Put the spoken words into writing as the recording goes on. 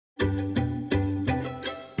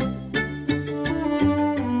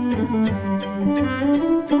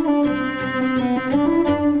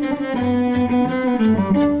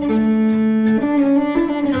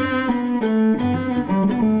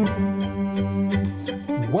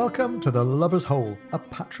Welcome to The Lubber's Hole, a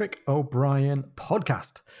Patrick O'Brien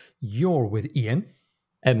podcast. You're with Ian.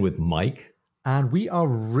 And with Mike. And we are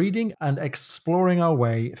reading and exploring our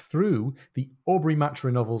way through the Aubrey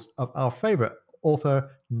Maturin novels of our favourite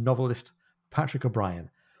author, novelist, Patrick O'Brien.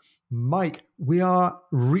 Mike, we are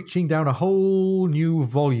reaching down a whole new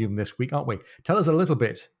volume this week, aren't we? Tell us a little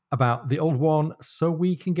bit about the old one so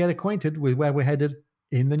we can get acquainted with where we're headed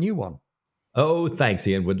in the new one. Oh, thanks,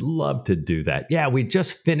 Ian. Would love to do that. Yeah, we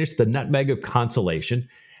just finished The Nutmeg of Consolation.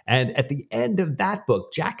 And at the end of that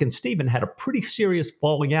book, Jack and Stephen had a pretty serious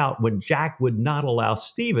falling out when Jack would not allow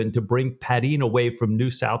Stephen to bring Padine away from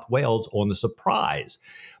New South Wales on the Surprise.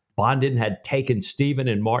 Bondin had taken Stephen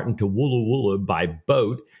and Martin to Woola Woola by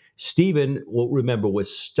boat. Stephen, remember,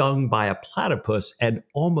 was stung by a platypus and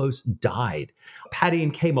almost died.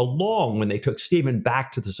 Padine came along when they took Stephen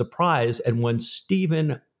back to the Surprise, and when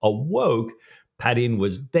Stephen awoke, Padine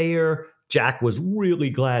was there. Jack was really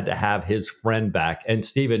glad to have his friend back, and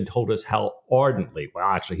Stephen told us how ardently, well,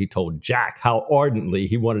 actually, he told Jack how ardently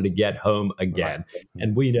he wanted to get home again. Right.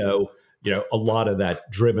 And we know, a lot of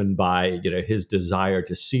that driven by, his desire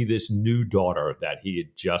to see this new daughter that he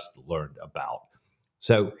had just learned about.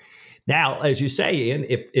 So now, as you say, Ian,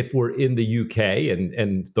 if we're in the UK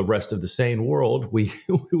and the rest of the sane world, we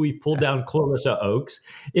pull down Clarissa Oakes.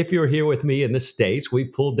 If you're here with me in the States, we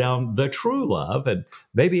pull down the Truelove. And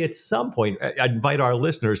maybe at some point, I invite our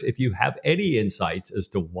listeners, if you have any insights as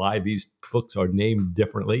to why these books are named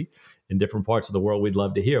differently in different parts of the world, we'd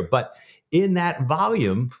love to hear. But in that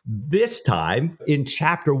volume, this time in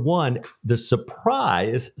chapter 1, the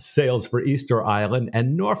Surprise sails for Easter Island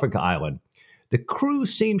and Norfolk Island. The crew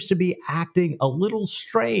seems to be acting a little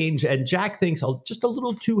strange, and Jack thinks just a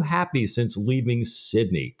little too happy since leaving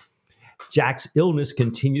Sydney. Jack's illness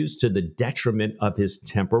continues to the detriment of his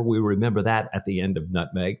temper. We remember that at the end of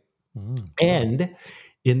Nutmeg. And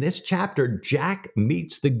in this chapter, Jack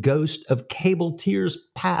meets the ghost of Cable Tears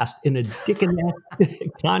past in a Dickens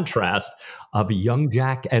contrast of young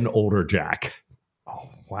Jack and older Jack. Oh,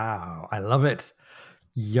 wow. I love it.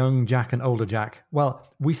 Young Jack and older Jack. Well,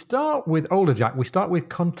 we start with older Jack. We start with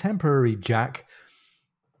contemporary Jack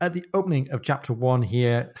at the opening of chapter 1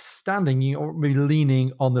 here, standing or maybe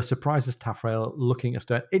leaning on the Surprise's taffrail, looking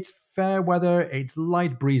astern. It's fair weather. It's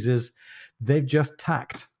light breezes. They've just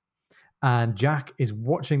tacked. And Jack is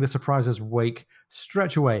watching the Surprise's wake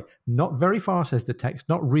stretch away. Not very far, says the text.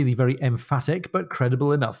 Not really very emphatic, but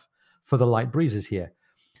credible enough for the light breezes here.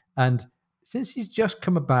 And since he's just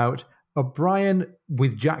come about, O'Brien,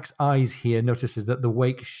 with Jack's eyes here, notices that the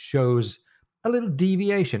wake shows a little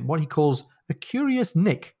deviation, what he calls a curious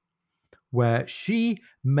nick, where she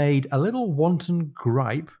made a little wanton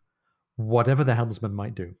gripe, whatever the helmsman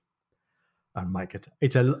might do. And Mike,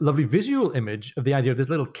 it's a lovely visual image of the idea of this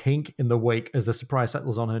little kink in the wake as the Surprise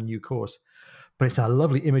settles on her new course. But it's a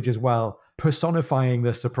lovely image as well, personifying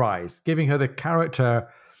the Surprise, giving her the character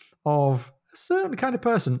of a certain kind of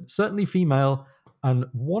person, certainly female, and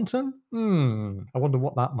wanton? I wonder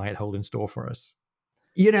what that might hold in store for us.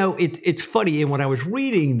 It's funny. And when I was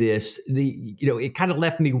reading this, it kind of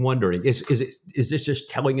left me wondering, is this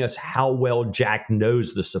just telling us how well Jack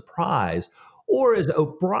knows the Surprise? Or is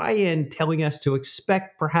O'Brien telling us to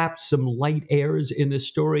expect perhaps some light airs in this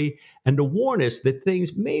story and to warn us that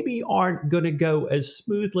things maybe aren't going to go as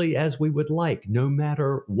smoothly as we would like, no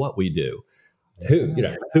matter what we do? Who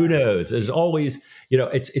knows? There's always,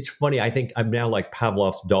 it's funny. I think I'm now like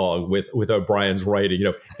Pavlov's dog with O'Brien's writing.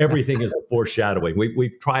 Everything is a foreshadowing.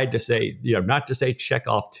 We've tried to say, not to say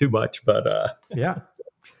Chekhov too much, but yeah.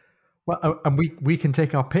 Well, and we can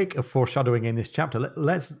take our pick of foreshadowing in this chapter.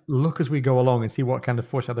 Let's look as we go along and see what kind of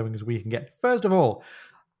foreshadowings we can get. First of all,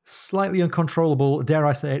 slightly uncontrollable, dare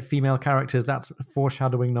I say it, female characters. That's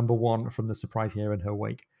foreshadowing number 1 from the Surprise here in her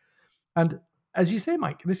wake. And as you say,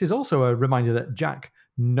 Mike, this is also a reminder that Jack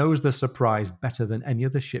knows the Surprise better than any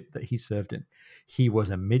other ship that he served in. He was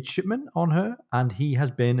a midshipman on her, and he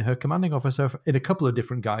has been her commanding officer in a couple of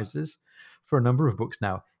different guises for a number of books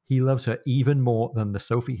now. He loves her even more than the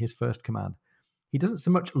Sophie, his first command. He doesn't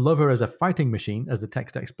so much love her as a fighting machine, as the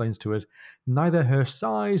text explains to us. Neither her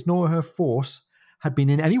size nor her force had been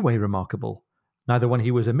in any way remarkable, neither when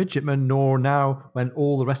he was a midshipman nor now when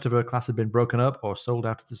all the rest of her class had been broken up or sold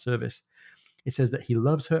out of the service. It says that he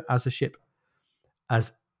loves her as a ship,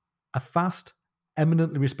 as a fast,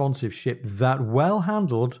 eminently responsive ship that, well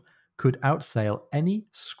handled, could outsail any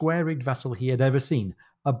square-rigged vessel he had ever seen,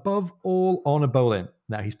 above all on a bowline.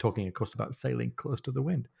 Now he's talking, of course, about sailing close to the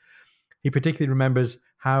wind. He particularly remembers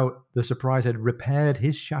how the Surprise had repaired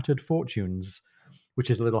his shattered fortunes,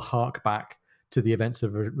 which is a little hark back to the events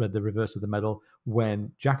of the reverse of the medal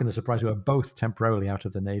when Jack and the Surpriser are both temporarily out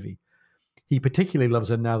of the Navy. He particularly loves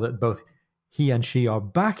her now that both he and she are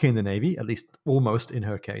back in the Navy, at least almost in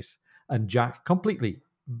her case, and Jack completely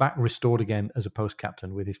back restored again as a post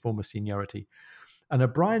captain with his former seniority. And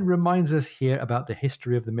O'Brien reminds us here about the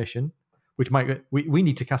history of the mission, which we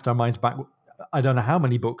need to cast our minds back, I don't know how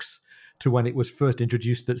many books, to when it was first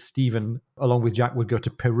introduced that Stephen, along with Jack, would go to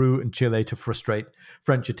Peru and Chile to frustrate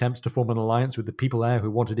French attempts to form an alliance with the people there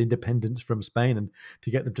who wanted independence from Spain and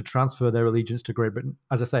to get them to transfer their allegiance to Great Britain.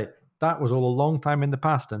 As I say, that was all a long time in the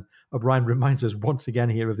past, and O'Brien reminds us once again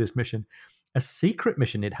here of this mission. A secret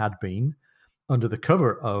mission it had been, under the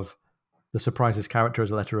cover of the Surpriser's character as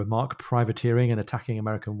a letter of marque, privateering and attacking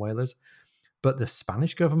American whalers. But the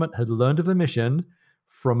Spanish government had learned of the mission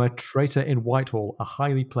from a traitor in Whitehall, a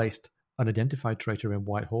highly placed, unidentified traitor in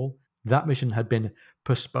Whitehall. That mission had been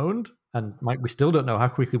postponed, and Mike, we still don't know how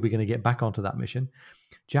quickly we're going to get back onto that mission.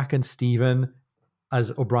 Jack and Stephen,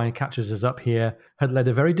 as O'Brien catches us up here, had led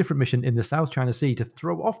a very different mission in the South China Sea to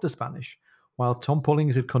throw off the Spanish, while Tom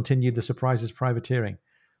Pullings had continued the Surpriser's privateering.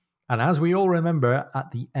 And as we all remember,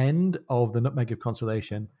 at the end of the Nutmeg of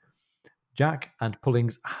Consolation, Jack and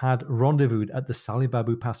Pullings had rendezvoused at the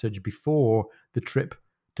Salibabu Passage before the trip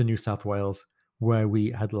to New South Wales, where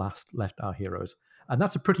we had last left our heroes. And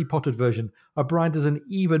that's a pretty potted version. O'Brien does an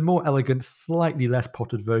even more elegant, slightly less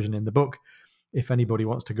potted version in the book, if anybody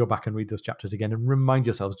wants to go back and read those chapters again and remind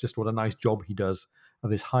yourselves just what a nice job he does of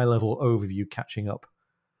this high-level overview catching up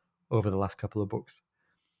over the last couple of books.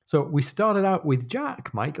 So we started out with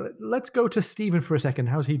Jack, Mike. Let's go to Stephen for a second.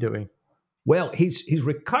 How's he doing? Well, he's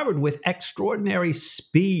recovered with extraordinary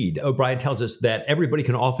speed. O'Brien tells us that everybody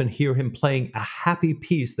can often hear him playing a happy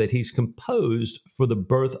piece that he's composed for the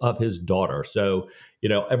birth of his daughter. So,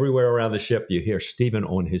 everywhere around the ship, you hear Stephen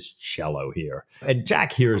on his cello here. And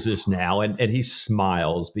Jack hears this now, and he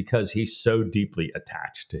smiles because he's so deeply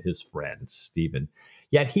attached to his friend, Stephen.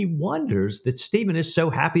 Yet he wonders that Stephen is so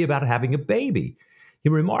happy about having a baby. He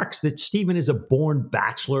remarks that Stephen is a born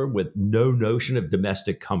bachelor with no notion of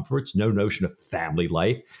domestic comforts, no notion of family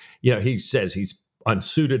life. He says he's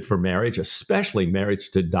unsuited for marriage, especially marriage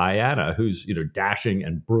to Diana, who's, dashing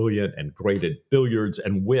and brilliant and great at billiards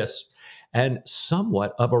and whist, and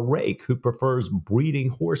somewhat of a rake who prefers breeding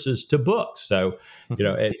horses to books. So,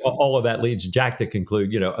 and all of that leads Jack to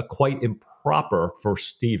conclude, a quite improper for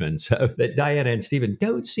Stephen. So that Diana and Stephen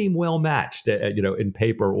don't seem well matched, in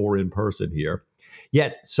paper or in person here.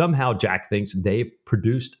 Yet somehow Jack thinks they've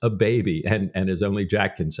produced a baby, and as only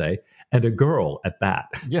Jack can say, and a girl at that.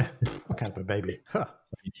 Yeah, what kind of a baby? Huh.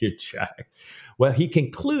 Thank you, Jack. Well, he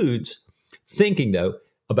concludes thinking, though,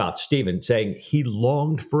 about Stephen, saying he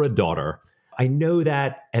longed for a daughter. I know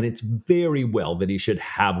that, and it's very well that he should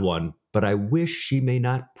have one, but I wish she may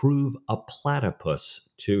not prove a platypus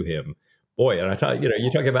to him. Boy, and I thought, you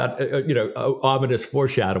talk about, ominous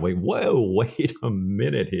foreshadowing. Whoa, wait a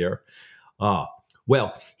minute here.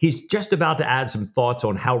 Well, he's just about to add some thoughts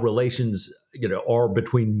on how relations, are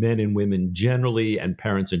between men and women generally, and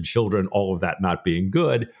parents and children, all of that not being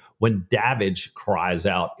good, when Davidge cries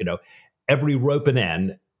out, every rope an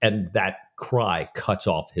end, and that cry cuts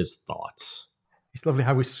off his thoughts. It's lovely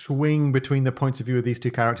how we swing between the points of view of these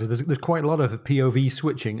two characters. There's quite a lot of POV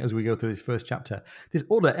switching as we go through this first chapter. This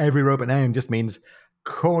order, every rope an end, just means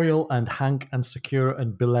coil and hank and secure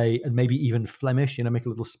and belay and maybe even Flemish, make a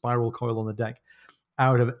little spiral coil on the deck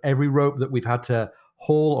out of every rope that we've had to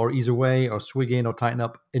haul or ease away or swig in or tighten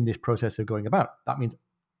up in this process of going about. That means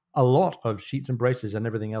a lot of sheets and braces and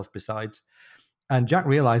everything else besides. And Jack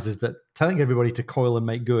realizes that telling everybody to coil and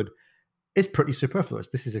make good is pretty superfluous.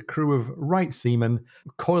 This is a crew of right seamen.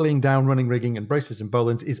 Coiling down running rigging and braces and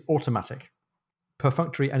bowlines is automatic,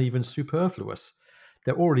 perfunctory, and even superfluous.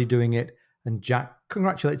 They're already doing it. And Jack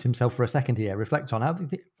congratulates himself for a second here, reflects on how,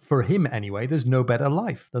 for him anyway, there's no better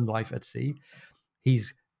life than life at sea.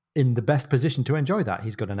 He's in the best position to enjoy that.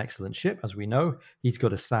 He's got an excellent ship, as we know. He's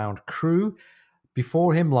got a sound crew.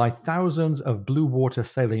 Before him lie thousands of blue water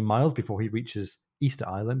sailing miles before he reaches Easter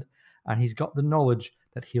Island. And he's got the knowledge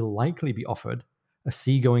that he'll likely be offered a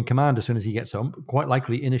seagoing command as soon as he gets home, quite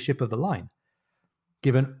likely in a ship of the line.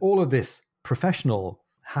 Given all of this professional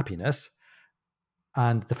happiness,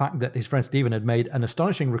 and the fact that his friend Stephen had made an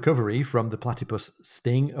astonishing recovery from the platypus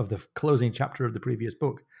sting of the closing chapter of the previous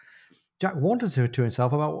book, Jack wondered to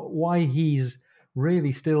himself about why he's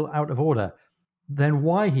really still out of order. Then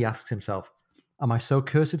why, he asks himself, am I so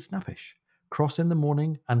cursed snappish, cross in the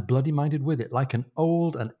morning and bloody-minded with it, like an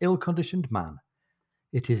old and ill-conditioned man?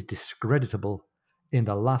 It is discreditable in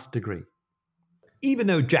the last degree. even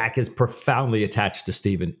though Jack is profoundly attached to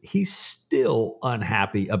Stephen, he's still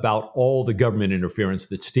unhappy about all the government interference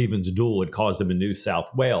that Stephen's duel had caused him in New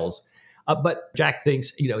South Wales. But Jack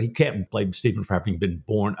thinks, he can't blame Stephen for having been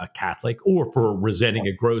born a Catholic or for resenting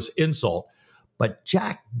a gross insult. But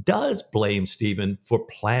Jack does blame Stephen for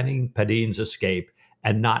planning Padine's escape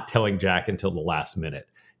and not telling Jack until the last minute,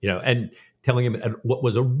 and telling him at what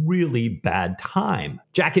was a really bad time.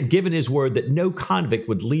 Jack had given his word that no convict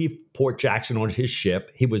would leave Port Jackson on his ship.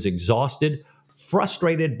 He was exhausted,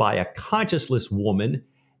 frustrated by a conscienceless woman,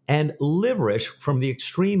 and liverish from the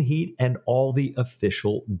extreme heat and all the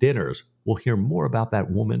official dinners. We'll hear more about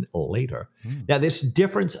that woman later. Now, this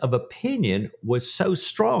difference of opinion was so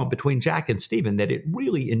strong between Jack and Stephen that it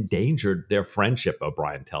really endangered their friendship,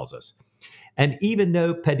 O'Brien tells us. And even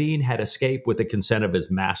though Padine had escaped with the consent of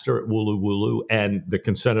his master at Wooloo Wooloo and the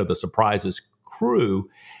consent of the Surprise's crew,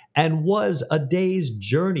 and was a day's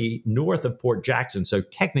journey north of Port Jackson, so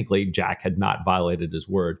technically Jack had not violated his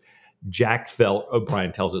word, Jack felt,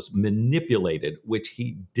 O'Brien tells us, manipulated, which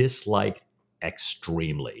he disliked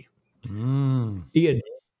extremely. Ian,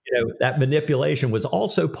 that manipulation was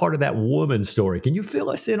also part of that woman story. Can you fill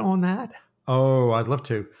us in on that? Oh, I'd love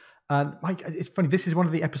to. And Mike, it's funny, this is one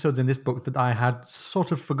of the episodes in this book that I had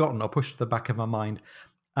sort of forgotten or pushed to the back of my mind.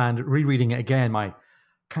 And rereading it again, my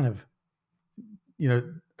kind of,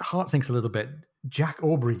 heart sinks a little bit. Jack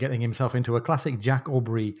Aubrey getting himself into a classic Jack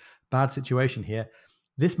Aubrey bad situation here.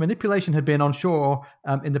 This manipulation had been on shore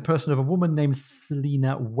in the person of a woman named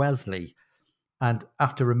Selina Wesley. And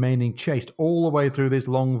after remaining chaste all the way through this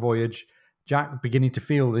long voyage, Jack, beginning to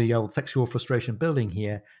feel the old sexual frustration building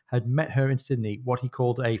here, had met her in Sydney, what he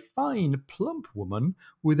called a fine, plump woman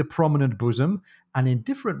with a prominent bosom, an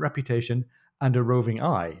indifferent reputation, and a roving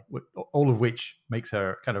eye, all of which makes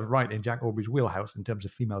her kind of right in Jack Aubrey's wheelhouse in terms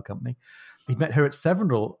of female company. He'd met her at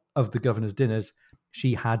several of the governor's dinners.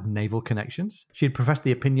 She had naval connections. She had professed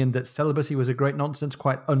the opinion that celibacy was a great nonsense,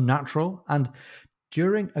 quite unnatural, and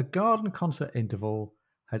during a garden concert interval,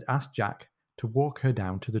 had asked Jack to walk her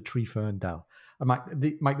down to the Tree Fern Dell. And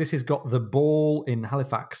Mike, this has got the ball in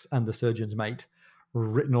Halifax and the surgeon's mate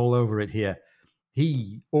written all over it here.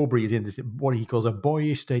 Aubrey is in this, what he calls a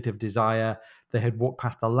boyish state of desire. They had walked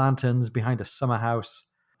past the lanterns behind a summer house,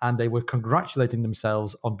 and they were congratulating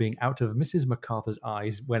themselves on being out of Mrs. MacArthur's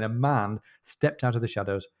eyes when a man stepped out of the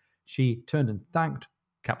shadows. She turned and thanked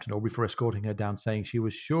Captain Aubrey for escorting her down, saying she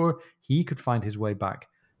was sure he could find his way back,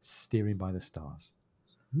 steering by the stars.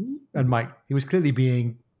 And Mike, he was clearly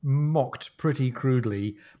being mocked pretty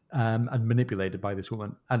crudely and manipulated by this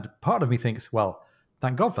woman. And part of me thinks, well,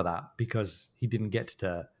 thank God for that, because he didn't get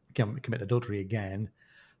to commit adultery again.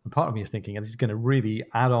 And part of me is thinking, this is going to really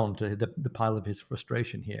add on to the pile of his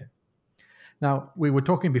frustration here. Now, we were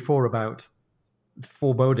talking before about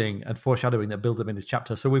foreboding and foreshadowing that build up in this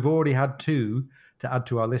chapter. So we've already had two to add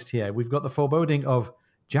to our list here. We've got the foreboding of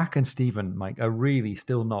Jack and Stephen, Mike, are really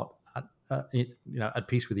still not at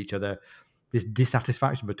peace with each other. This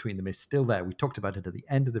dissatisfaction between them is still there. We talked about it at the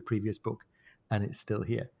end of the previous book, and it's still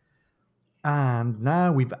here. And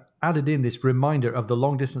now we've added in this reminder of the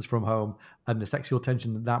long distance from home and the sexual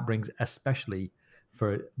tension that brings, especially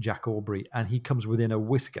for Jack Aubrey. And he comes within a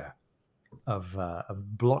whisker of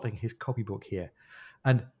blotting his copybook here.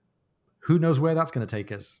 And who knows where that's going to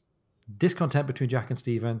take us. Discontent between Jack and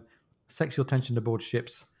Stephen, sexual tension aboard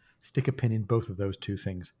ships, stick a pin in both of those two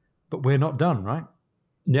things. But we're not done, right?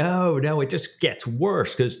 No, it just gets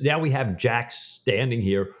worse, because now we have Jack standing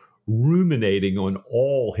here ruminating on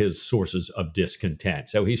all his sources of discontent.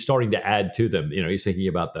 So he's starting to add to them. He's thinking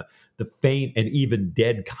about the faint and even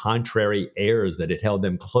dead contrary airs that had held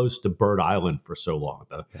them close to Bird Island for so long.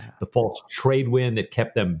 The false trade wind that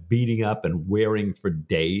kept them beating up and wearing for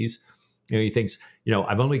days. He thinks,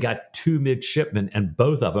 I've only got 2 midshipmen, and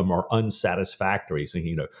both of them are unsatisfactory. He's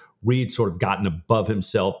thinking, Reed sort of gotten above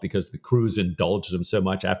himself because the crews indulged him so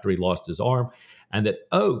much after he lost his arm. And that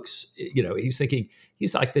Oakes, he's thinking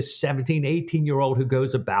he's like this 17, 18-year-old who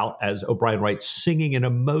goes about, as O'Brien writes, singing in a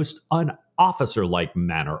most unofficer-like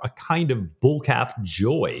manner, a kind of bull-calf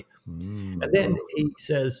joy. And then he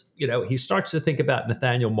says, he starts to think about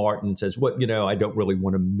Nathaniel Martin, says, I don't really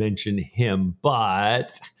want to mention him,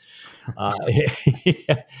 but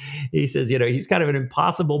he says, he's kind of an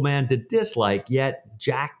impossible man to dislike, yet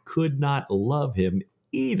Jack could not love him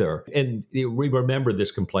either. And we remember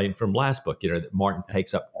this complaint from last book, that Martin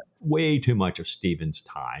takes up way too much of Stephen's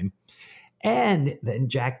time. And then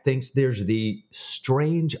Jack thinks there's the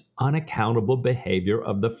strange, unaccountable behavior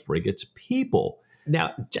of the frigate's people.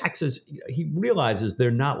 Now, Jack says he realizes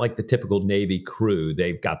they're not like the typical Navy crew.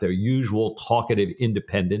 They've got their usual talkative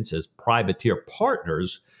independence as privateer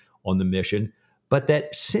partners on the mission, but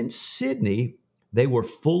that since Sydney, they were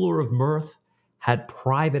fuller of mirth, had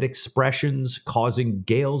private expressions causing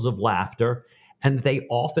gales of laughter, and they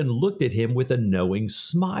often looked at him with a knowing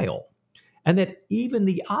smile. And that even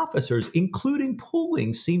the officers, including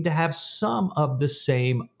Pooling, seemed to have some of the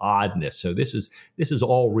same oddness. So this is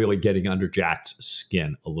all really getting under Jack's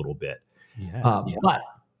skin a little bit. Yeah. But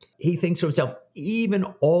he thinks to himself, even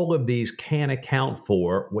all of these can account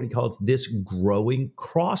for what he calls this growing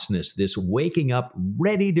crossness, this waking up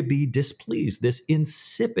ready to be displeased, this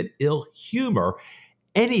insipid ill humor,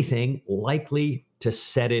 anything likely to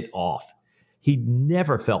set it off. He'd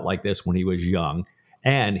never felt like this when he was young,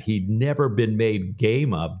 and he'd never been made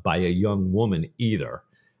game of by a young woman either.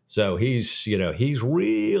 So he's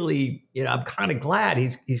really, I'm kind of glad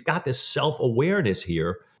he's got this self-awareness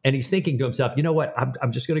here. And he's thinking to himself, you know what?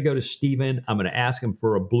 I'm just going to go to Stephen. I'm going to ask him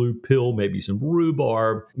for a blue pill, maybe some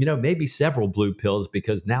rhubarb, maybe several blue pills,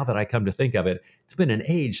 because now that I come to think of it, it's been an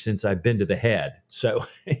age since I've been to the head. So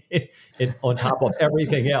on top of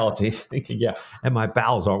everything else, he's thinking, yeah, and my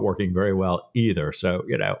bowels aren't working very well either. So,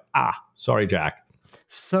 sorry, Jack.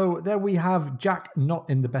 So there we have Jack not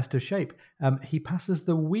in the best of shape. He passes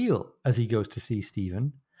the wheel as he goes to see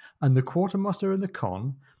Stephen, and the quartermaster and the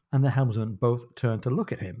con and the helmsman both turn to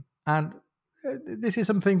look at him. And this is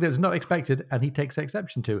something that's not expected, and he takes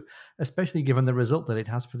exception to, especially given the result that it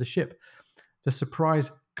has for the ship. The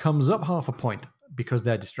surprise comes up half a point because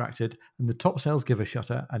they're distracted, and the topsails give a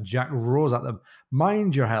shudder, and Jack roars at them,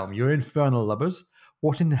 "Mind your helm, you infernal lubbers!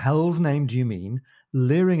 What in hell's name do you mean,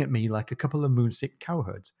 leering at me like a couple of moonsick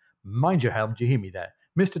cowherds? Mind your helm, do you hear me there?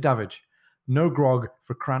 Mr. Davidge, no grog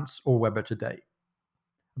for Krantz or Weber today."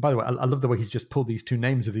 By the way, I love the way he's just pulled these two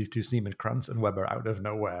names of these two seamen, Krantz and Weber, out of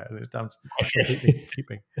nowhere. It sounds completely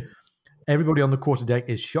keeping. Everybody on the quarterdeck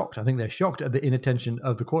is shocked. I think they're shocked at the inattention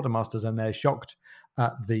of the quartermasters, and they're shocked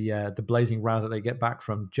at the blazing row that they get back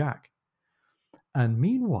from Jack. And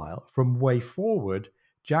meanwhile, from way forward,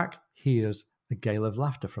 Jack hears a gale of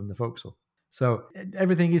laughter from the forecastle. So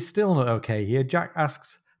everything is still not okay here. Jack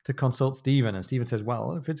asks to consult Stephen, and Stephen says,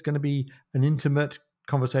 well, if it's going to be an intimate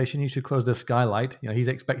conversation, you should close the skylight. He's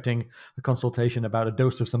expecting a consultation about a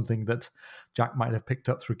dose of something that Jack might have picked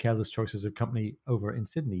up through careless choices of company over in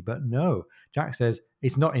Sydney. But no, Jack says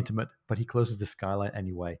it's not intimate, but he closes the skylight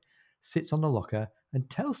anyway, sits on the locker, and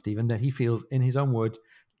tells Stephen that he feels, in his own words,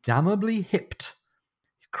 damnably hipped,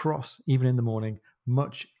 cross even in the morning,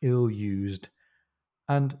 much ill-used,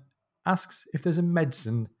 and asks if there's a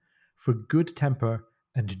medicine for good temper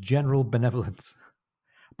and general benevolence.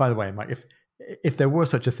 By the way, Mike, if there were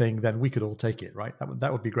such a thing, then we could all take it, right?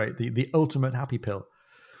 That would be great. The ultimate happy pill.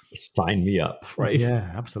 Sign me up, right?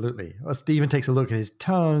 Yeah, absolutely. Well, Stephen takes a look at his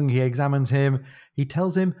tongue. He examines him. He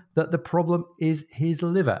tells him that the problem is his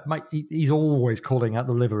liver. Mike, he's always calling out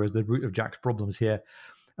the liver as the root of Jack's problems here.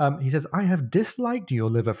 He says, I have disliked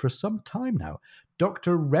your liver for some time now.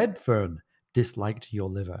 Dr. Redfern disliked your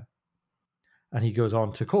liver. And he goes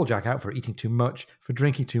on to call Jack out for eating too much, for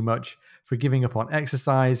drinking too much, for giving up on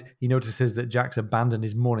exercise. He notices that Jack's abandoned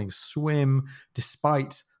his morning swim,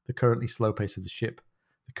 despite the currently slow pace of the ship,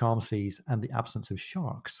 the calm seas, and the absence of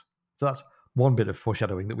sharks. So that's one bit of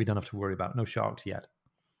foreshadowing that we don't have to worry about. No sharks yet.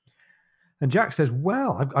 And Jack says,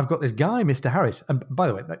 well, I've got this guy, Mr. Harris. And by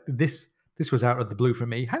the way, this was out of the blue for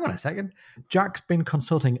me. Hang on a second. Jack's been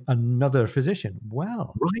consulting another physician.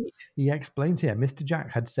 Well, right. He explains here, Mr.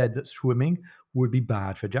 Jack had said that swimming would be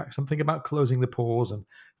bad for Jack, something about closing the pores and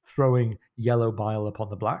throwing yellow bile upon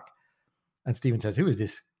the black. And Stephen says, who is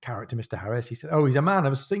this character, Mr. Harris? He said, he's a man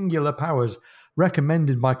of singular powers,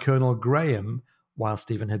 recommended by Colonel Graham, while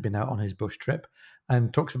Stephen had been out on his bush trip,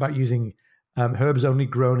 and talks about using herbs only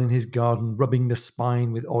grown in his garden, rubbing the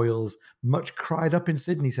spine with oils, much cried up in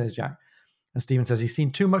Sydney, says Jack. And Stephen says he's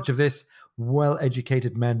seen too much of this,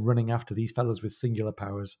 well-educated men running after these fellows with singular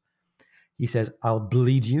powers. He says, I'll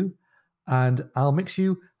bleed you, and I'll mix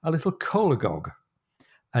you a little cholagog,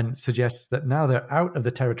 and suggests that now they're out of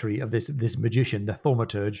the territory of this magician, the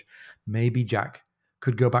thaumaturge, maybe Jack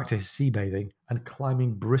could go back to his sea bathing and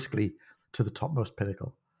climbing briskly to the topmost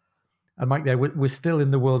pinnacle. And Mike, we're still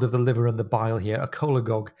in the world of the liver and the bile here. A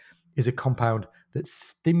cholagog is a compound that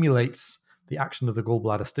stimulates the action of the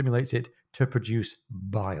gallbladder, stimulates it to produce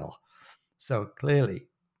bile. So clearly,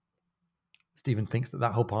 Stephen thinks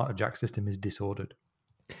that whole part of Jack's system is disordered.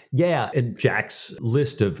 Yeah, and Jack's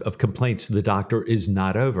list of complaints to the doctor is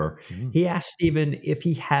not over. Mm. He asks Stephen if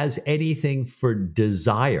he has anything for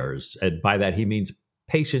desires, and by that he means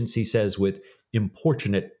patients, he says, with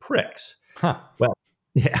importunate pricks. Huh. Well,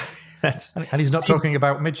 yeah. And he's not talking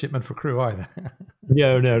about midshipmen for crew either.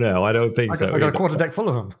 No, I don't think so. I got a quarterdeck full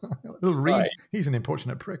of them. Little Right. Reed, he's an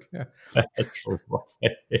importunate prick. Yeah. That's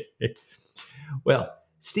right. Well,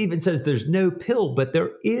 Stephen says there's no pill, but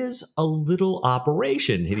there is a little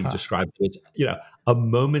operation. And he Ha. describes it as, a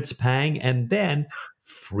moment's pang and then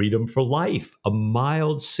freedom for life, a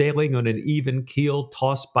mild sailing on an even keel,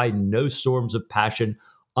 tossed by no storms of passion,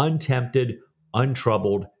 untempted,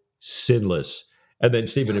 untroubled, sinless. And then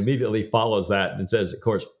Stephen immediately follows that and says, of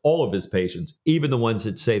course, all of his patients, even the ones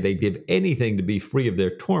that say they give anything to be free of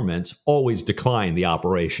their torments, always decline the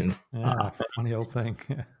operation. Yeah, funny old thing.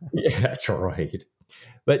 Yeah, that's right.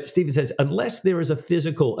 But Stephen says, unless there is a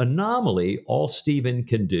physical anomaly, all Stephen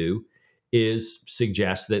can do is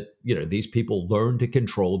suggest that, these people learn to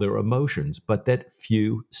control their emotions, but that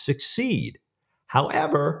few succeed.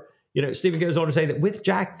 However, Stephen goes on to say that with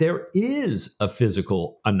Jack, there is a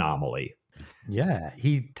physical anomaly. Yeah,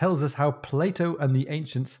 he tells us how Plato and the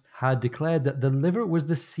ancients had declared that the liver was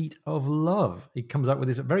the seat of love. He comes out with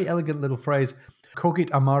this very elegant little phrase,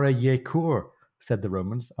 "Cogit amare ye cur," said the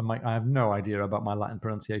Romans. I have no idea about my Latin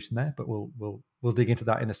pronunciation there, but we'll dig into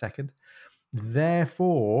that in a second.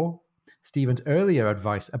 Therefore, Stephen's earlier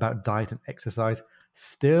advice about diet and exercise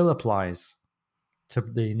still applies to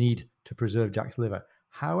the need to preserve Jack's liver.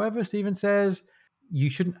 However, Stephen says you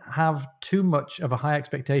shouldn't have too much of a high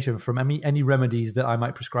expectation from any remedies that I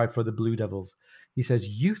might prescribe for the Blue Devils. He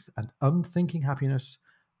says youth and unthinking happiness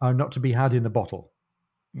are not to be had in a bottle.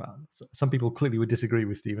 Well, some people clearly would disagree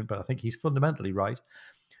with Stephen, but I think he's fundamentally right.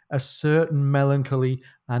 A certain melancholy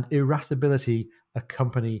and irascibility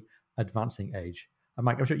accompany advancing age. And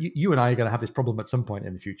Mike, I'm sure you and I are going to have this problem at some point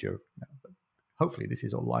in the future. But hopefully, this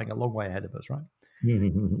is all lying a long way ahead of us, right?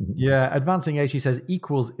 Yeah, advancing age, he says,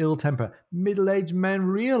 equals ill temper. Middle-aged men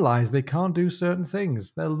realize they can't do certain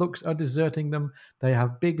things. Their looks are deserting them. They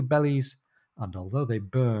have big bellies, and although they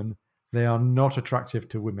burn, they are not attractive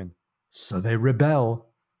to women. So they rebel.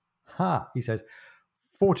 Ha, he says,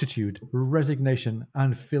 fortitude, resignation,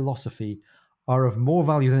 and philosophy are of more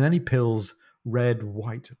value than any pills, red,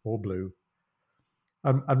 white, or blue.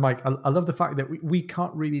 And Mike, I love the fact that we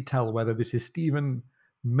can't really tell whether this is Stephen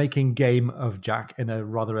making game of Jack in a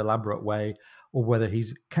rather elaborate way, or whether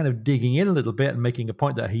he's kind of digging in a little bit and making a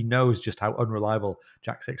point that he knows just how unreliable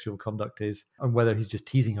Jack's sexual conduct is, and whether he's just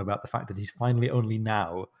teasing about the fact that he's finally only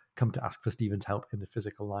now come to ask for Stephen's help in the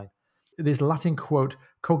physical line. This Latin quote,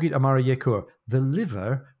 "Cogit amare jecur," the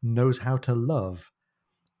liver knows how to love.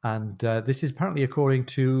 And this is apparently according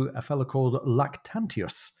to a fellow called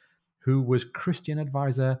Lactantius, who was Christian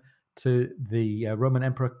advisor to the Roman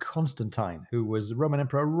Emperor Constantine, who was Roman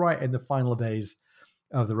Emperor right in the final days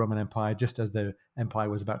of the Roman Empire, just as the empire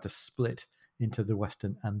was about to split into the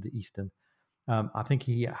Western and the Eastern. I think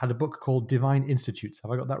he had a book called Divine Institutes.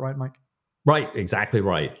 Have I got that right, Mike? Right, exactly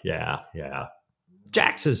right. Yeah.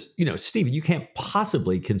 Jack says, Stephen, you can't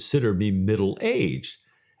possibly consider me middle aged.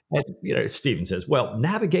 And, Stephen says, well,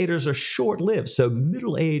 navigators are short lived. So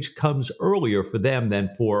middle age comes earlier for them than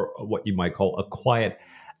for what you might call a quiet,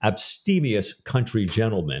 abstemious country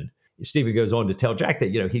gentleman. Stephen goes on to tell Jack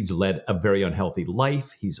that, he's led a very unhealthy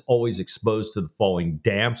life. He's always exposed to the falling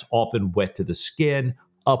damps, often wet to the skin,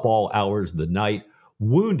 up all hours of the night,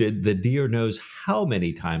 wounded the dear knows how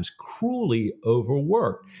many times, cruelly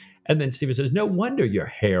overworked. And then Stephen says, no wonder your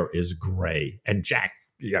hair is gray. And Jack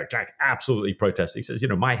absolutely protests. He says,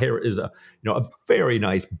 my hair is a very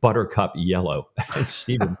nice buttercup yellow. And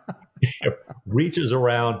Stephen reaches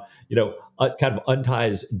around, kind of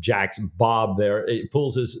unties Jack's bob there. He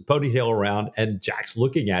pulls his ponytail around, and Jack's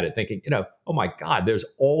looking at it thinking, oh my God, there's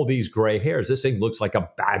all these gray hairs. This thing looks like a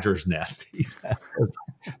badger's nest, he says.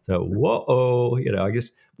 So, whoa, I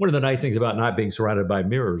guess one of the nice things about not being surrounded by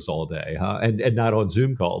mirrors all day, huh? And not on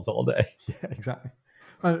Zoom calls all day. Yeah, exactly.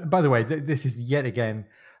 By the way, this is yet again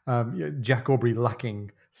Jack Aubrey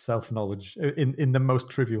lacking self-knowledge in the most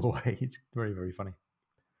trivial way. It's very, very funny.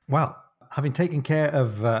 Well, having taken care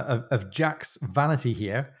of Jack's vanity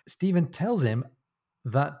here, Stephen tells him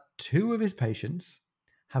that two of his patients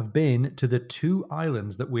have been to the two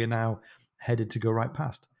islands that we're now headed to go right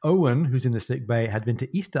past. Owen, who's in the sick bay, had been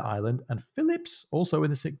to Easter Island, and Phillips, also in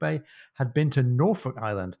the sick bay, had been to Norfolk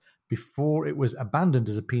Island before it was abandoned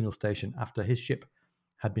as a penal station after his ship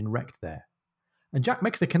had been wrecked there. And Jack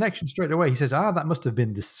makes the connection straight away. He says, that must have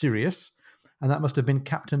been the Sirius, and that must have been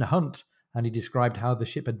Captain Hunt. And he described how the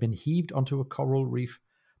ship had been heaved onto a coral reef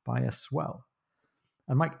by a swell.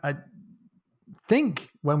 And Mike, I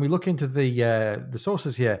think when we look into the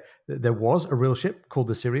sources here, there was a real ship called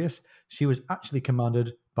the Sirius. She was actually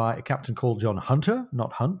commanded by a captain called John Hunter,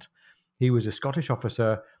 not Hunt. He was a Scottish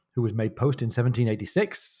officer who was made post in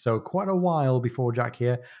 1786, so quite a while before Jack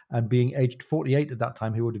here, and being aged 48 at that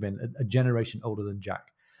time, he would have been a generation older than Jack.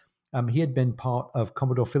 He had been part of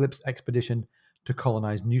Commodore Phillips' expedition to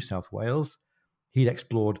colonize New South Wales. He'd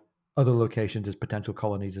explored other locations as potential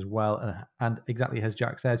colonies as well, and exactly as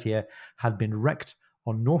Jack says here, had been wrecked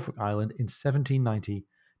on Norfolk Island in 1790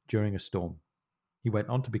 during a storm. He went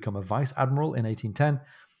on to become a vice admiral in 1810.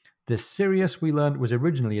 The Sirius, we learned, was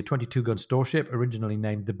originally a 22-gun storeship, originally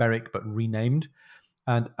named the Berwick, but renamed.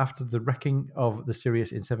 And after the wrecking of the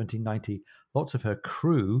Sirius in 1790, lots of her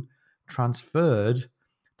crew transferred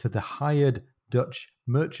to the hired Dutch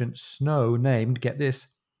merchant Snow named, get this,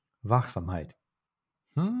 Waakzaamheid.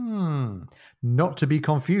 Not to be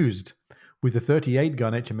confused with the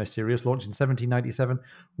 38-gun HMS Sirius launched in 1797,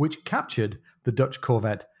 which captured the Dutch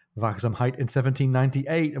corvette Waakzaamheid in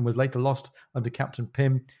 1798 and was later lost under Captain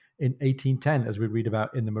Pym in 1810, as we read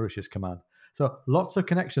about in the Mauritius Command. So lots of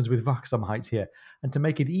connections with Waakzaamheid here. And to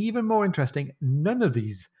make it even more interesting, none of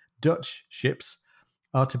these Dutch ships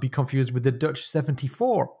are to be confused with the Dutch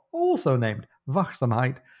 74, also named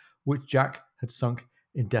Waakzaamheid, which Jack had sunk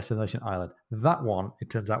in Desolation Island. That one, it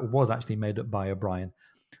turns out, was actually made up by O'Brien.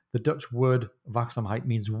 The Dutch word Waakzaamheid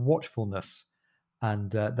means watchfulness,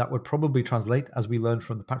 and that would probably translate, as we learned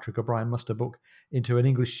from the Patrick O'Brien Muster book, into an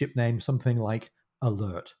English ship name, something like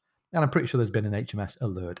Alert. And I'm pretty sure there's been an HMS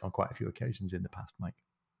Alert on quite a few occasions in the past, Mike.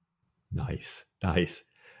 Nice.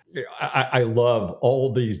 I love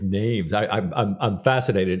all these names. I'm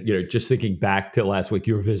fascinated. Just thinking back to last week,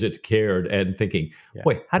 your visit to Caird, and thinking,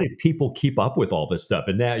 wait, how did people keep up with all this stuff?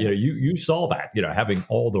 And now, you saw that. Having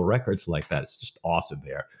all the records like that, it's just awesome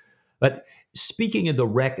there. But speaking of the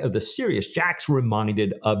wreck of the Sirius, Jack's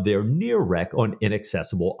reminded of their near wreck on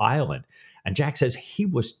Inaccessible Island, and Jack says he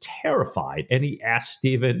was terrified, and he asked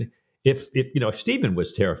Stephen if Stephen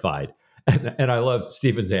was terrified. And I love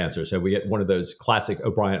Stephen's answer. So we get one of those classic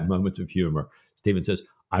O'Brien moments of humor. Stephen says,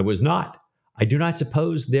 "I was not. I do not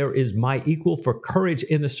suppose there is my equal for courage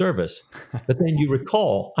in the service. But then you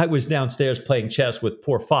recall, I was downstairs playing chess with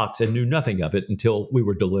poor Fox and knew nothing of it until we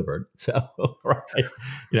were delivered." So,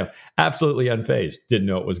 right, absolutely unfazed, didn't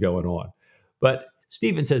know what was going on. But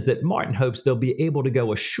Stephen says that Martin hopes they'll be able to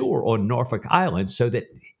go ashore on Norfolk Island so that,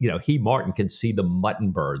 Martin, can see the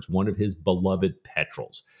mutton birds, one of his beloved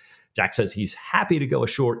petrels. Jack says he's happy to go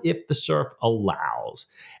ashore if the surf allows,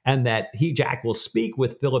 and that Jack, will speak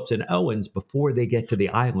with Phillips and Owens before they get to the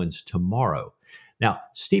islands tomorrow. Now,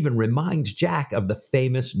 Stephen reminds Jack of the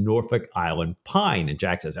famous Norfolk Island pine, and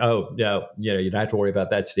Jack says, "Oh, no, you don't have to worry about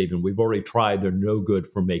that, Stephen. We've already tried. They're no good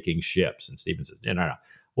for making ships." And Stephen says, No. I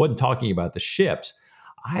wasn't talking about the ships.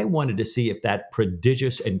 I wanted to see if that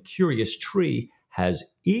prodigious and curious tree has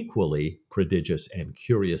equally prodigious and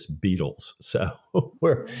curious beetles. So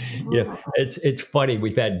it's funny.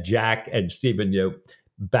 We've had Jack and Stephen,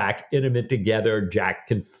 back intimate together. Jack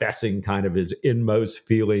confessing kind of his inmost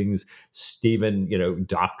feelings. Stephen,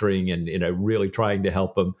 doctoring and really trying to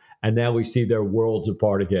help him. And now we see their worlds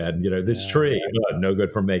apart again. This tree, no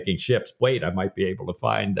good for making ships. Wait, I might be able to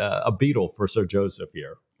find a beetle for Sir Joseph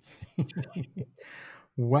here.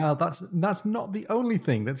 Well, that's not the only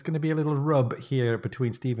thing that's going to be a little rub here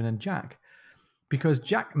between Stephen and Jack, because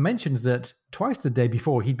Jack mentions that twice the day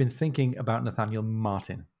before he'd been thinking about Nathaniel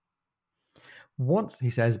Martin. Once, he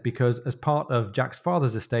says, because as part of Jack's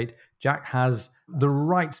father's estate, Jack has the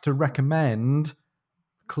right to recommend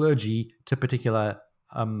clergy to particular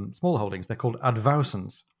small holdings. They're called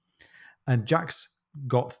advowsons. And Jack's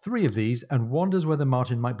got 3 of these and wonders whether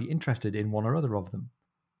Martin might be interested in one or other of them.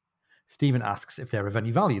 Stephen asks if they're of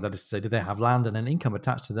any value, that is to say, do they have land and an income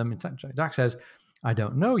attached to them, etc. Jack says, "I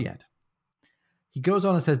don't know yet." He goes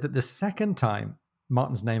on and says that the second time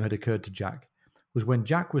Martin's name had occurred to Jack was when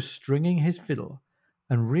Jack was stringing his fiddle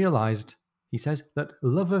and realized, he says, that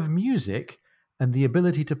love of music and the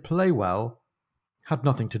ability to play well had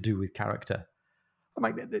nothing to do with character. I'm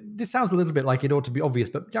like, this sounds a little bit like it ought to be obvious,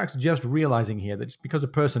 but Jack's just realizing here that just because a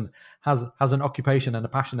person has an occupation and a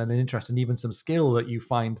passion and an interest and even some skill that you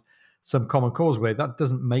find some common cause with, that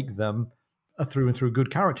doesn't make them a through and through good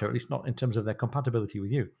character, at least not in terms of their compatibility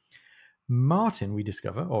with you. Martin, we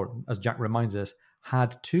discover, or as Jack reminds us,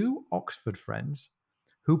 had 2 Oxford friends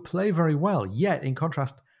who play very well. Yet, in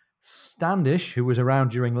contrast, Standish, who was around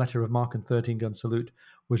during Letter of Marque and 13-gun salute,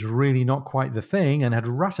 was really not quite the thing and had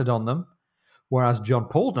ratted on them, whereas John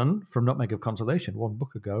Paulden, from Nutmeg of Consolation, 1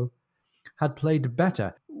 book ago, had played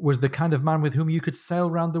better, was the kind of man with whom you could sail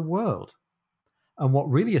round the world. And what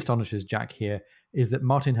really astonishes Jack here is that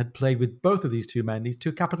Martin had played with both of these 2 men, these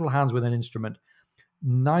 2 capital hands with an instrument.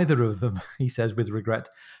 Neither of them, he says with regret,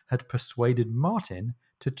 had persuaded Martin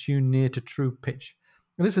to tune near to true pitch.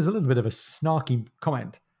 And this is a little bit of a snarky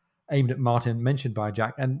comment aimed at Martin, mentioned by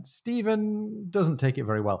Jack, and Stephen doesn't take it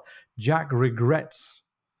very well. Jack regrets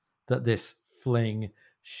that this fling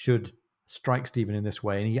should strike Stephen in this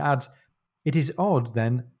way. And he adds, "It is odd,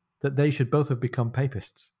 then, that they should both have become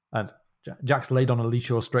papists." And Jack's laid on a lee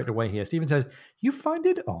shore straight away here. Stephen says, "You find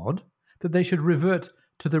it odd that they should revert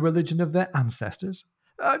to the religion of their ancestors?"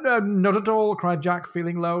 No, not at all," cried Jack,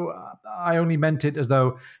 feeling low. "I only meant it as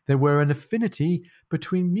though there were an affinity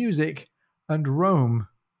between music and Rome."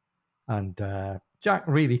 And Jack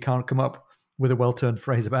really can't come up with a well-turned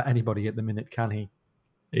phrase about anybody at the minute, can he?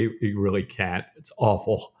 He really can't. It's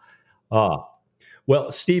awful.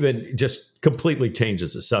 Well, Stephen just completely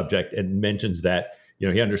changes the subject and mentions that,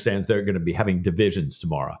 he understands they're going to be having divisions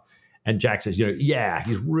tomorrow. And Jack says, yeah,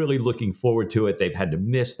 he's really looking forward to it. They've had to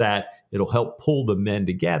miss that. It'll help pull the men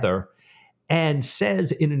together. And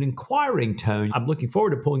says in an inquiring tone, "I'm looking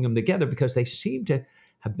forward to pulling them together because they seem to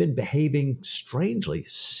have been behaving strangely,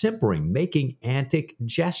 simpering, making antic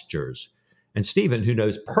gestures." And Stephen, who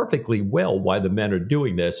knows perfectly well why the men are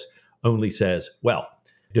doing this, only says, "Well,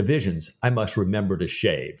 divisions, I must remember to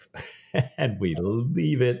shave." And we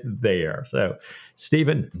leave it there. So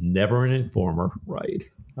Stephen, never an informer, right?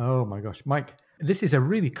 Oh my gosh, Mike, this is a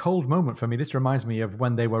really cold moment for me. This reminds me of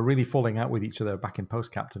when they were really falling out with each other back in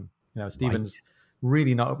Post Captain. Stephen's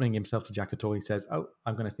really not opening himself to Jack at all. He says, "Oh,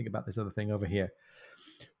 I'm going to think about this other thing over here."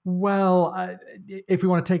 Well, if we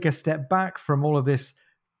want to take a step back from all of this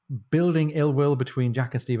building ill will between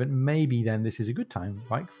Jack and Stephen, maybe then this is a good time,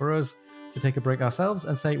 Mike, for us to take a break ourselves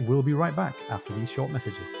and say we'll be right back after these short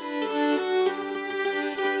messages.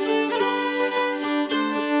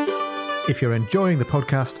 If you're enjoying the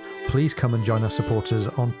podcast, please come and join our supporters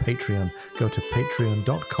on Patreon. Go to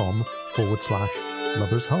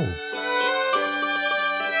patreon.com/lubbershole.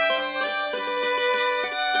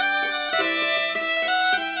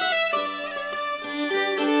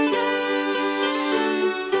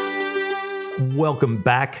 Welcome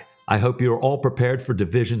back. I hope you're all prepared for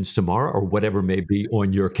divisions tomorrow or whatever may be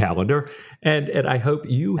on your calendar. And I hope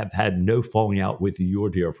you have had no falling out with your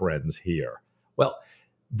dear friends here. Well,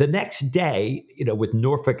 the next day, with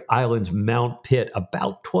Norfolk Island's Mount Pitt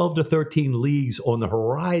about 12 to 13 leagues on the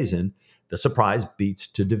horizon, the surprise beats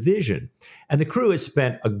to division. And the crew has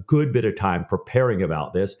spent a good bit of time preparing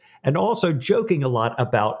about this and also joking a lot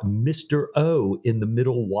about Mr. O in the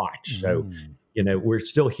middle watch. So, we're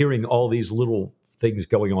still hearing all these little things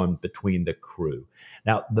going on between the crew.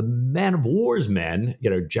 Now, the man of war's men,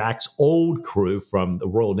 Jack's old crew from the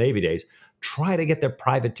Royal Navy days, try to get their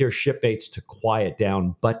privateer shipmates to quiet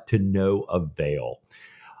down, but to no avail.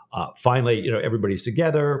 Finally, everybody's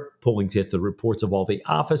together, pulling together the reports of all the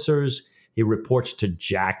officers. He reports to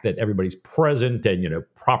Jack that everybody's present and,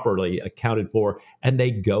 properly accounted for, and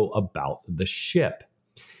they go about the ship.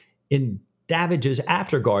 In Davidge's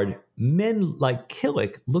afterguard, men like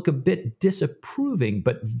Killick look a bit disapproving,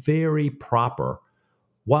 but very proper,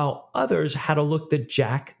 while others had a look that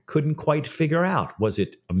Jack couldn't quite figure out. Was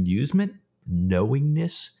it amusement,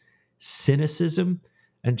 knowingness, cynicism?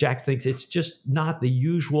 And Jack thinks it's just not the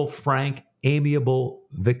usual frank, amiable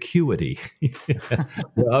vacuity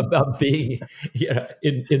about being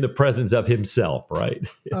in the presence of himself, right?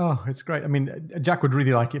 Oh, it's great. I mean, Jack would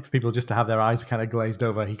really like it for people just to have their eyes kind of glazed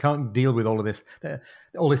over. He can't deal with all of this,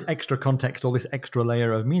 all this extra context, all this extra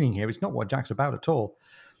layer of meaning here. It's not what Jack's about at all.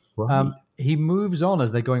 Right. He moves on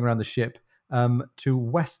as they're going around the ship to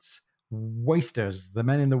West's wasters, the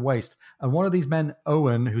men in the waist. And one of these men,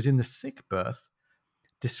 Owen, who's in the sick berth,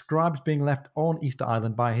 describes being left on Easter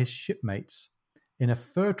Island by his shipmates in a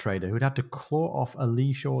fur trader who'd had to claw off a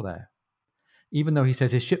lee shore there. Even though he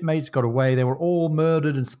says his shipmates got away, they were all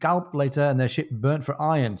murdered and scalped later and their ship burnt for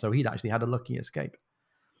iron, so he'd actually had a lucky escape.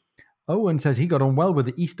 Owen says he got on well with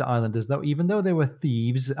the Easter Islanders, though, even though they were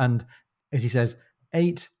thieves and, as he says,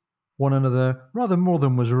 ate one another rather more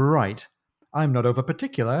than was right. I'm not over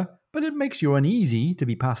particular, but it makes you uneasy to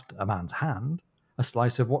be past a man's hand. A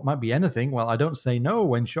slice of what might be anything, well, I don't say no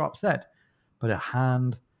when sharp set, but a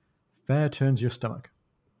hand fair turns your stomach.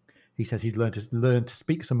 He says he'd learned to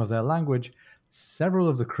speak some of their language. Several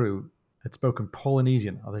of the crew had spoken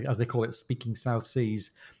Polynesian, as they call it, speaking South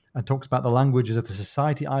Seas, and talks about the languages of the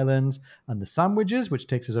Society Islands and the Sandwiches, which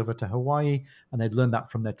takes us over to Hawaii, and they'd learned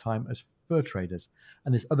that from their time as fur traders.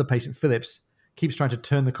 And this other patient, Phillips, keeps trying to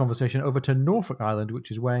turn the conversation over to Norfolk Island,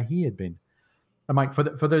 which is where he had been. And Mike, for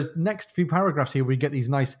those next few paragraphs here, we get these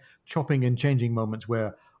nice chopping and changing moments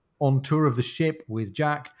where on tour of the ship with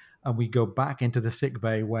Jack, and we go back into the sick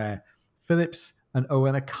bay where Phillips and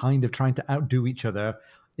Owen are kind of trying to outdo each other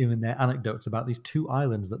in their anecdotes about these two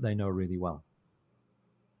islands that they know really well.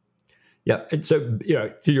 Yeah, and so,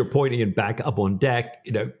 to your point, and back up on deck,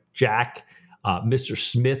 Jack Mr.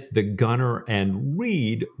 Smith, the gunner, and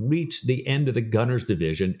Reed reach the end of the gunner's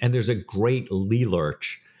division, and there's a great lee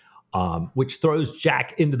lurch, which throws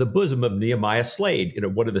Jack into the bosom of Nehemiah Slade,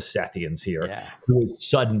 one of the Sethians here, Yeah. who is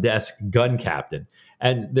sudden death's gun captain.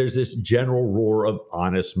 And there's this general roar of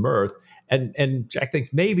honest mirth. And Jack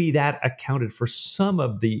thinks maybe that accounted for some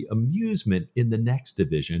of the amusement in the next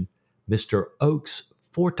division, Mr. Oakes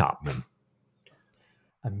Foretopman.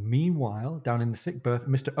 And meanwhile, down in the sick berth,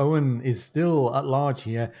 Mr. Owen is still at large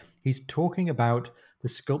here. He's talking about the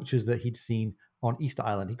sculptures that he'd seen on Easter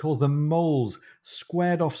Island. He calls them moles,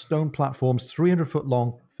 squared off stone platforms, 300 foot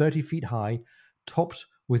long, 30 feet high, topped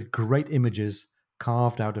with great images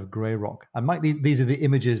carved out of grey rock. And Mike, these are the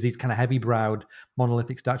images, these kind of heavy-browed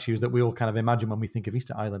monolithic statues that we all kind of imagine when we think of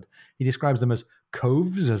Easter Island. He describes them as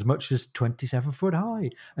coves as much as 27 foot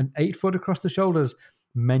high and 8 foot across the shoulders,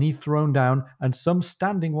 many thrown down, and some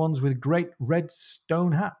standing ones with great red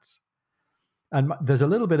stone hats. And there's a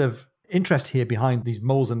little bit of interest here behind these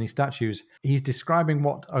moles and these statues. He's describing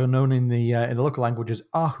what are known in the local language as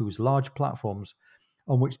ahus, large platforms,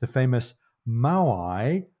 on which the famous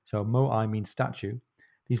moai, so moai means statue,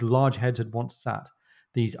 these large heads had once sat.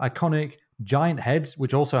 These iconic giant heads,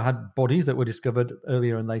 which also had bodies that were discovered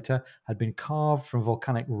earlier and later, had been carved from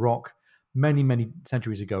volcanic rock many, many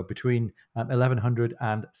centuries ago, between 1100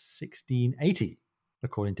 and 1680,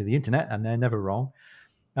 according to the internet, and they're never wrong.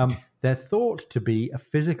 They're thought to be a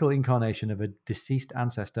physical incarnation of a deceased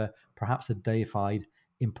ancestor, perhaps a deified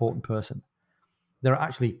important person. There are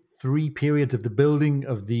actually 3 periods of the building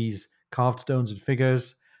of these carved stones and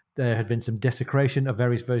figures. There had been some desecration of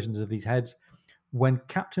various versions of these heads. When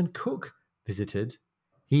Captain Cook visited,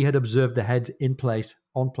 he had observed the heads in place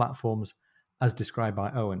on platforms as described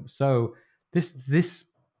by Owen. So this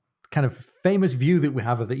kind of famous view that we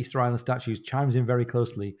have of the Easter Island statues chimes in very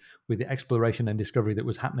closely with the exploration and discovery that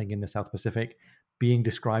was happening in the South Pacific, being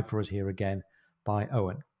described for us here again by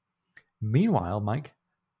Owen. Meanwhile, Mike,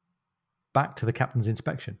 back to the captain's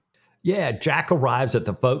inspection. Yeah, Jack arrives at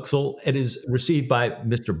the forecastle and is received by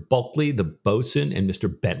Mr. Bulkley, the boatswain, and Mr.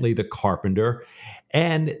 Bentley, the carpenter,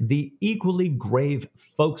 and the equally grave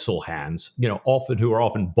forecastle hands, who are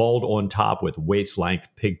often bald on top with waist-length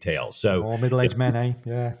pigtails. So all middle-aged men, eh?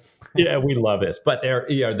 Yeah. Yeah, we love this, but they're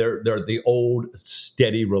the old,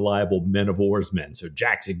 steady, reliable men of war's men. So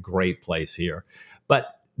Jack's a great place here,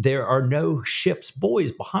 but there are no ship's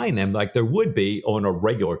boys behind them like there would be on a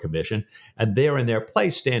regular commission. And there in their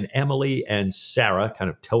place stand Emily and Sarah, kind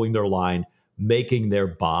of towing their line, making their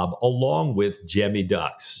bob along with Jemmy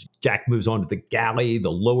Ducks. Jack moves on to the galley, the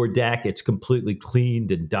lower deck. It's completely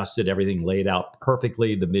cleaned and dusted, everything laid out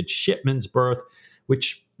perfectly. The midshipman's berth,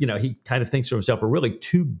 which, he kind of thinks to himself are really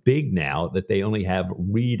too big now that they only have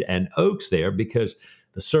Reed and Oakes there, because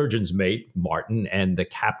the surgeon's mate, Martin, and the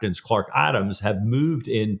captain's Clark Adams have moved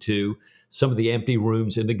into some of the empty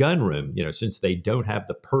rooms in the gun room. Since they don't have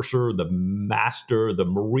the purser, the master, the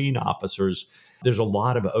marine officers, there's a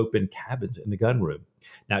lot of open cabins in the gun room.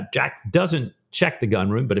 Now, Jack doesn't check the gun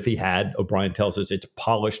room, but if he had, O'Brien tells us it's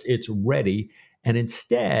polished, it's ready. And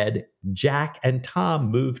instead, Jack and Tom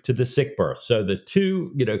move to the sick berth. So the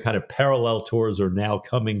two, kind of parallel tours are now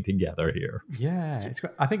coming together here. Yeah, it's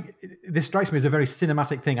great. I think this strikes me as a very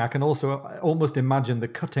cinematic thing. I can also almost imagine the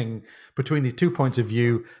cutting between these 2 points of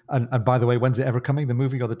view. And by the way, when's it ever coming? The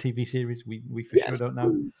movie or the TV series? We for sure don't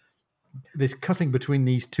know. This cutting between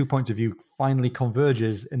these 2 points of view finally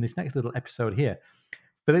converges in this next little episode here.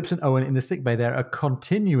 Phillips and Owen in the sickbay there are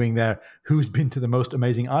continuing their "Who's been to the most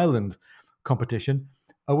amazing island" competition.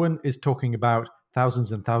 Owen is talking about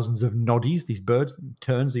thousands and thousands of noddies, these birds,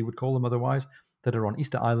 terns he would call them otherwise, that are on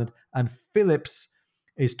Easter Island. And Phillips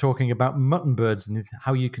is talking about mutton birds and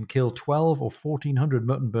how you can kill 12 or 1,400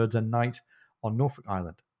 mutton birds a night on Norfolk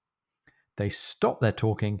Island. They stop their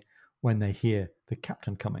talking when they hear the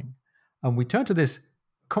captain coming. And we turn to this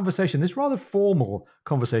conversation, this rather formal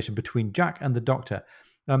conversation between Jack and the doctor.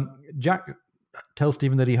 Jack tells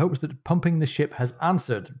Stephen that he hopes that pumping the ship has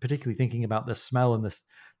answered, particularly thinking about the smell and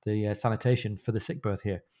the sanitation for the sick berth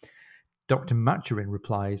here. Dr. Maturin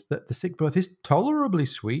replies that the sick berth is tolerably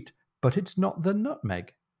sweet, but it's not the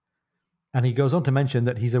nutmeg. And he goes on to mention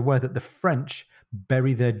that he's aware that the French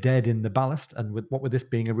bury their dead in the ballast, and with this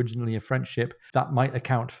being originally a French ship, that might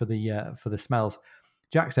account for the smells.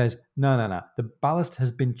 Jack says, no, the ballast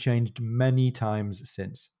has been changed many times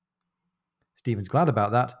since. Stephen's glad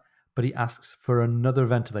about that, but he asks for another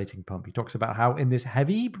ventilating pump. He talks about how in this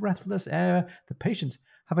heavy, breathless air, the patients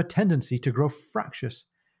have a tendency to grow fractious,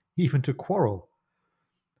 even to quarrel.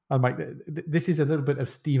 And Mike, this is a little bit of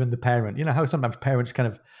Stephen the parent. You know how sometimes parents kind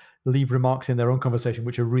of leave remarks in their own conversation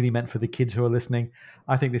which are really meant for the kids who are listening?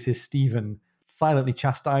 I think this is Stephen silently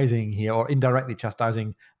chastising here, or indirectly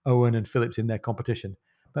chastising Owen and Phillips in their competition.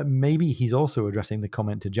 But maybe he's also addressing the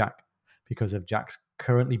comment to Jack because of Jack's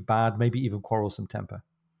currently bad, maybe even quarrelsome temper.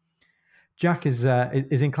 Jack is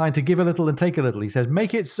inclined to give a little and take a little. He says,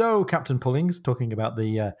 "Make it so, Captain Pullings," talking about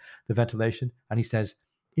the ventilation. And he says,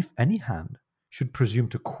 "If any hand should presume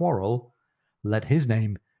to quarrel, let his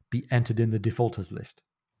name be entered in the defaulters list."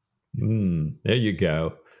 There you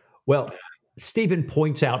go. Well, Stephen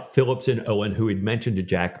points out Phillips and Owen, who he'd mentioned to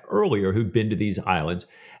Jack earlier, who'd been to these islands,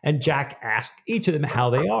 and Jack asked each of them how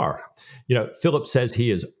they are. Phillips says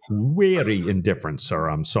he is very indifferent, sir,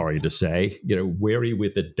 I'm sorry to say, wary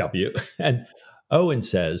with a W. And Owen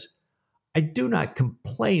says, "I do not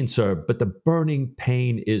complain, sir, but the burning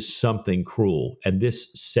pain is something cruel." And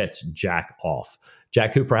this sets Jack off.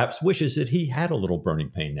 Jack, who perhaps wishes that he had a little burning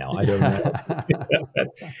pain now. I don't know.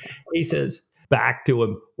 He says back to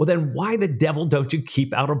him, "Well, then why the devil don't you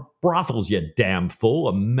keep out of brothels, you damn fool?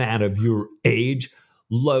 A man of your age,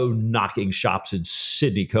 low knocking shops in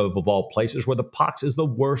Sydney Cove, of all places, where the pox is the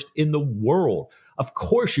worst in the world. Of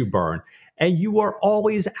course you burn. And you are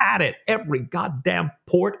always at it, every goddamn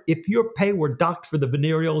port. If your pay were docked for the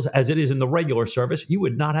venereals as it is in the regular service, you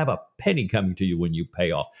would not have a penny coming to you when you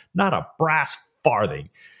pay off, not a brass farthing."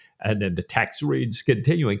 And then the text reads,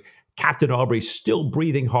 continuing, "Captain Aubrey, still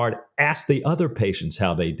breathing hard, asked the other patients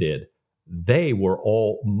how they did. They were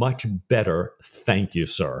all much better, thank you,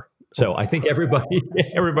 sir." So I think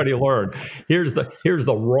everybody learned. Here's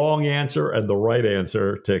the wrong answer and the right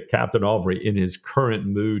answer to Captain Aubrey in his current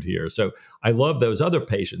mood here. So I love those other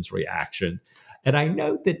patients' reaction. And I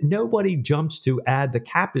note that nobody jumps to add the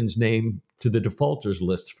captain's name to the defaulters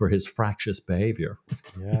list for his fractious behavior.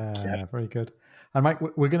 Yeah, very good. And Mike,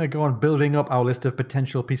 we're going to go on building up our list of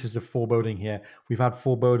potential pieces of foreboding here. We've had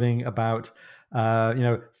foreboding about,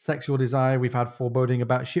 sexual desire. We've had foreboding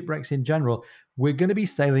about shipwrecks in general. We're going to be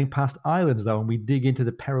sailing past islands, though, and we dig into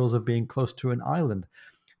the perils of being close to an island.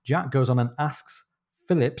 Jack goes on and asks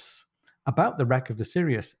Phillips about the wreck of the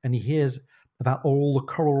Sirius, and he hears about all the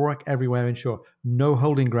coral wreck everywhere inshore. No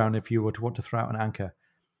holding ground if you were to want to throw out an anchor.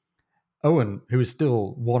 Owen, who is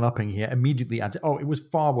still one-upping here, immediately adds, "Oh, it was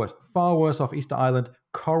far worse off Easter Island,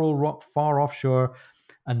 coral rock far offshore."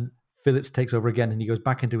 And Phillips takes over again, and he goes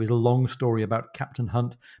back into his long story about Captain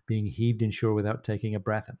Hunt being heaved inshore without taking a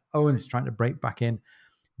breath. And Owen is trying to break back in.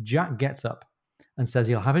 Jack gets up and says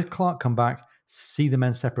he'll have his clerk come back, see the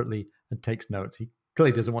men separately, and takes notes. He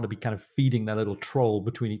clearly doesn't want to be kind of feeding their little troll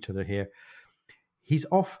between each other here. He's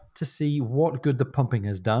off to see what good the pumping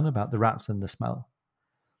has done about the rats and the smell.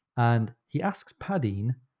 And he asks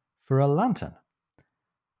Padine for a lantern.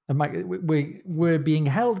 And Mike, we're being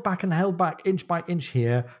held back inch by inch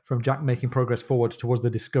here from Jack making progress forward towards the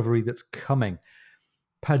discovery that's coming.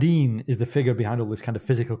 Padine is the figure behind all this kind of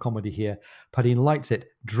physical comedy here. Padine lights it,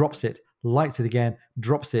 drops it, lights it again,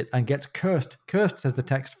 drops it, and gets cursed. Cursed, says the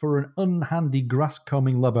text, for an unhandy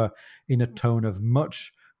grass-combing lubber, in a tone of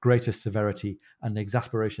much greater severity and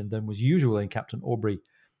exasperation than was usual in Captain Aubrey,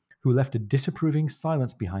 who left a disapproving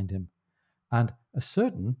silence behind him and a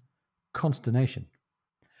certain consternation.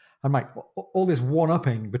 And Mike, all this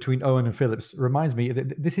one-upping between Owen and Phillips reminds me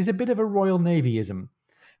that this is a bit of a Royal Navyism.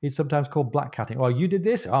 It's sometimes called blackcatting. "Oh, you did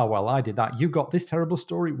this? Oh, well, I did that. You got this terrible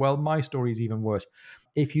story? Well, my story is even worse."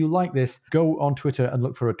 If you like this, go on Twitter and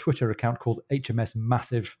look for a Twitter account called HMS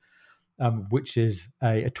Massive, which is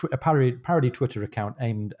a parody Twitter account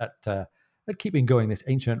aimed at keeping going this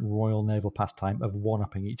ancient Royal Naval pastime of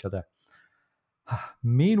one-upping each other.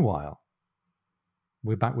 Meanwhile,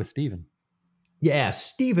 we're back with Stephen. Yeah,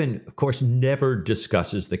 Stephen, of course, never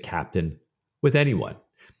discusses the captain with anyone.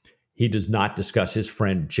 He does not discuss his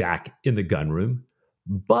friend Jack in the gunroom,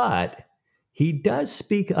 but he does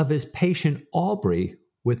speak of his patient Aubrey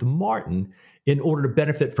with Martin in order to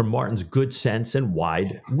benefit from Martin's good sense and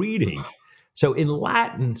wide reading. So in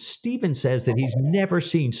Latin, Stephen says that he's never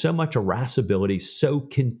seen so much irascibility, so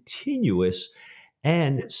continuous,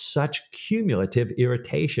 and such cumulative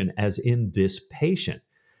irritation as in this patient.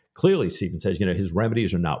 Clearly, Stephen says, his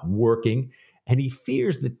remedies are not working, and he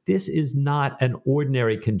fears that this is not an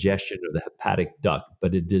ordinary congestion of the hepatic duct,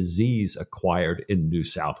 but a disease acquired in New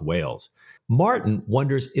South Wales. Martin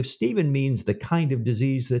wonders if Stephen means the kind of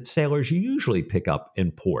disease that sailors usually pick up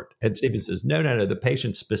in port. And Stephen says, no. The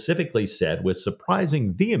patient specifically said with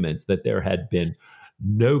surprising vehemence that there had been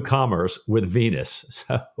no commerce with Venus.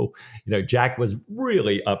 So, Jack was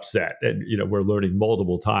really upset. And, we're learning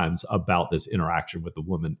multiple times about this interaction with the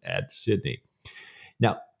woman at Sydney.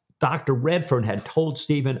 Now, Dr. Redfern had told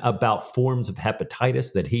Stephen about forms of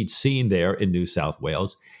hepatitis that he'd seen there in New South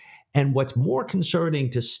Wales. And what's more concerning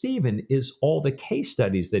to Stephen is all the case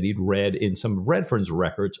studies that he'd read in some of Redfern's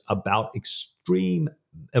records about extreme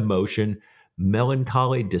emotion,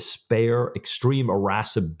 melancholy, despair, extreme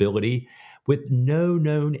irascibility with no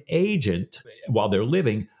known agent while they're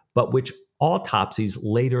living, but which autopsies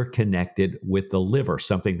later connected with the liver,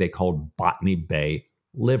 something they called Botany Bay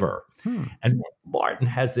liver. Hmm. And Martin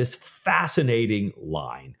has this fascinating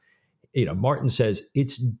line. Martin says,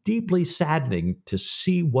 it's deeply saddening to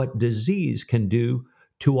see what disease can do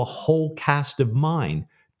to a whole cast of mind,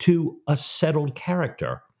 to a settled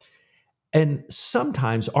character. And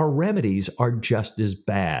sometimes our remedies are just as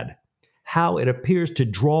bad. How it appears to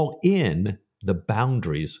draw in the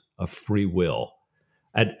boundaries of free will.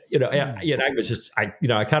 And I was just I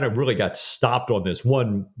kind of really got stopped on this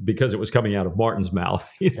one because it was coming out of Martin's mouth.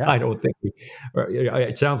 Yeah. I don't think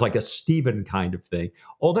it sounds like a Stephen kind of thing,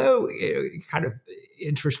 although kind of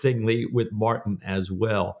interestingly with Martin as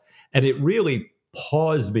well. And it really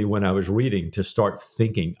paused me when I was reading to start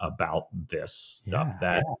thinking about this stuff.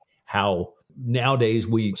 Yeah. That how nowadays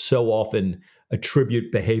we so often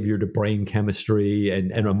attribute behavior to brain chemistry and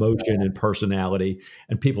emotion and personality,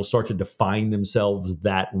 and people start to define themselves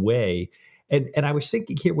that way. And I was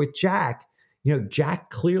thinking here with Jack, Jack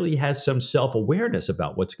clearly has some self-awareness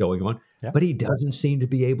about what's going on, Yeah. but he doesn't seem to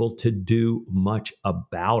be able to do much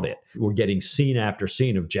about it. We're getting scene after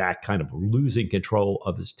scene of Jack kind of losing control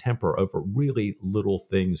of his temper over really little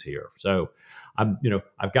things here. So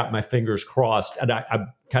I've got my fingers crossed, and I'm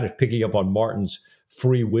kind of picking up on Martin's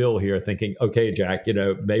free will here, thinking, okay, Jack,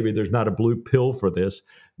 maybe there's not a blue pill for this.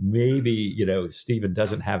 Maybe, Stephen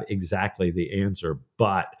doesn't have exactly the answer,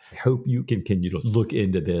 but I hope you can continue to look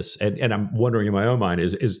into this. And I'm wondering in my own mind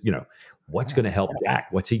is what's going to help Jack?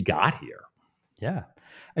 What's he got here? Yeah.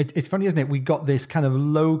 It's funny, isn't it? We got this kind of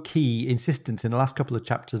low-key insistence in the last couple of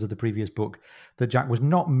chapters of the previous book that Jack was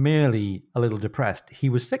not merely a little depressed. He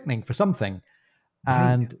was sickening for something.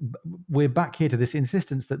 And we're back here to this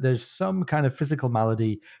insistence that there's some kind of physical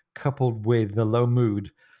malady coupled with the low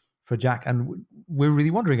mood for Jack. And we're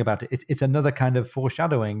really wondering about it. It's another kind of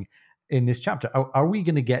foreshadowing in this chapter. Are we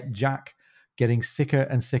going to get Jack getting sicker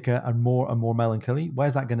and sicker and more melancholy?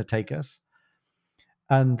 Where's that going to take us?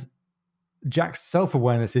 And Jack's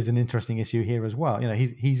self-awareness is an interesting issue here as well.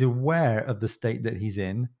 He's aware of the state that he's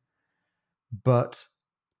in, but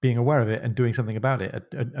being aware of it and doing something about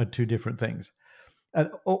it are two different things. And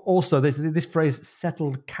also, there's this phrase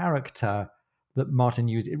 "settled character" that Martin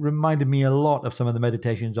used. It reminded me a lot of some of the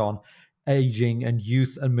meditations on aging and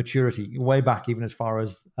youth and maturity, way back even as far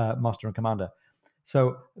as Master and Commander.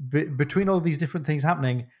 So between all these different things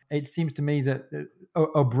happening, it seems to me that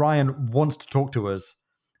O'Brien wants to talk to us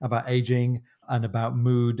about aging and about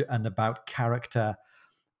mood and about character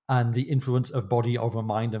and the influence of body over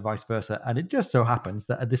mind and vice versa. And it just so happens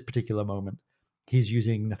that at this particular moment, he's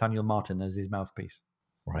using Nathaniel Martin as his mouthpiece.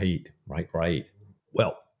 Right.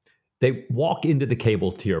 Well, they walk into the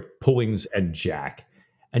cable tier, Pullings and Jack.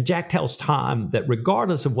 And Jack tells Tom that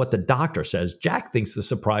regardless of what the doctor says, Jack thinks the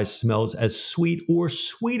surprise smells as sweet or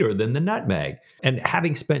sweeter than the nutmeg. And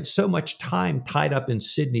having spent so much time tied up in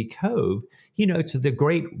Sydney Cove, he notes that the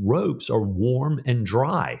great ropes are warm and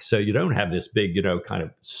dry. So you don't have this big, kind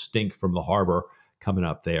of stink from the harbor coming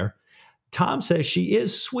up there. Tom says she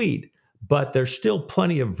is sweet, but there's still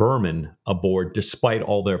plenty of vermin aboard despite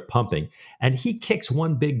all their pumping. And he kicks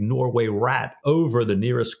one big Norway rat over the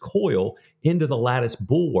nearest coil into the lattice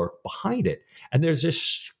bulwark behind it. And there's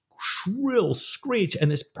this shrill screech,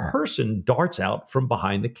 and this person darts out from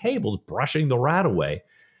behind the cables, brushing the rat away.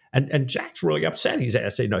 And Jack's really upset. He's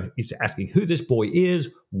asking who this boy is,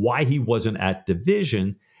 why he wasn't at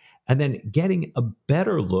division. And then getting a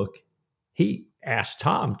better look, he asks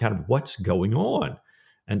Tom kind of what's going on.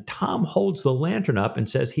 And Tom holds the lantern up and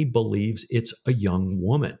says he believes it's a young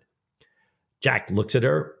woman. Jack looks at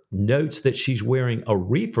her, notes that she's wearing a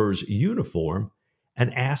reefer's uniform,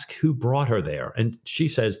 and asks who brought her there. And she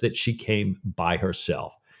says that she came by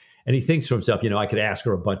herself. And he thinks to himself, I could ask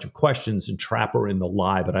her a bunch of questions and trap her in the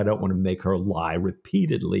lie, but I don't want to make her lie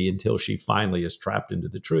repeatedly until she finally is trapped into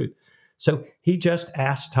the truth. So he just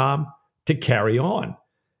asks Tom to carry on.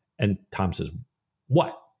 And Tom says,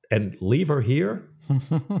 what? And leave her here?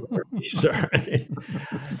 Sir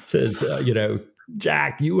says,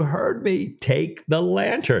 Jack, you heard me. Take the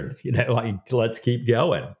lantern. Let's keep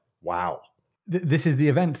going. Wow. This is the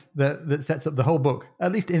event that sets up the whole book,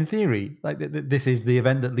 at least in theory. This is the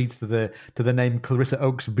event that leads to the name Clarissa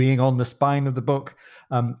Oakes being on the spine of the book,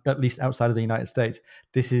 at least outside of the United States.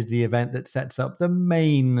 This is the event that sets up the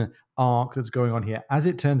main arc that's going on here. As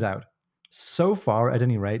it turns out, so far at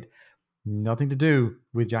any rate, Nothing to do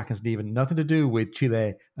with Jack and Stephen, nothing to do with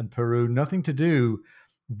Chile and Peru, nothing to do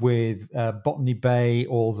with Botany Bay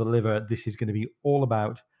or the liver. This is going to be all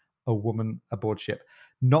about a woman aboard ship.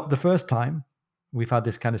 Not the first time we've had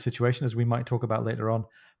this kind of situation, as we might talk about later on,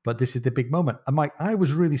 but this is the big moment. And Mike, I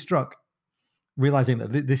was really struck realizing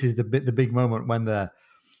that this is the big moment when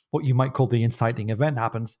what you might call the inciting event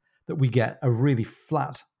happens, that we get a really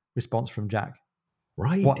flat response from Jack.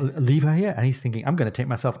 Right. What, leave her here? And he's thinking, I'm going to take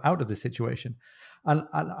myself out of this situation. And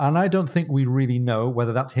I don't think we really know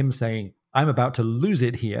whether that's him saying, I'm about to lose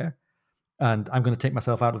it here and I'm going to take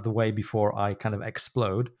myself out of the way before I kind of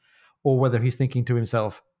explode, or whether he's thinking to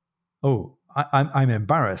himself, oh, I'm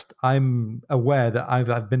embarrassed. I'm aware that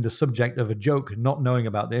I've been the subject of a joke, not knowing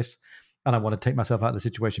about this, and I want to take myself out of the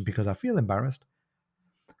situation because I feel embarrassed.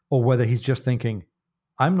 Or whether he's just thinking,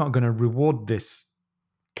 I'm not going to reward this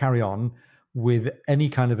carry on with any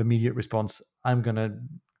kind of immediate response. I'm going to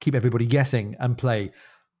keep everybody guessing and play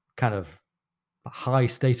kind of high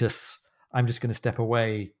status, I'm just going to step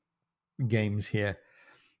away games here.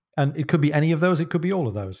 And it could be any of those, it could be all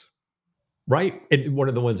of those. Right. And one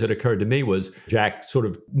of the ones that occurred to me was Jack sort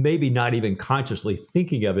of maybe not even consciously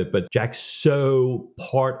thinking of it, but Jack's so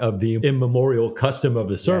part of the immemorial custom of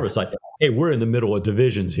the service. Like, hey, we're in the middle of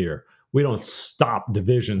divisions here. We don't stop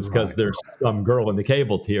divisions because there's some girl in the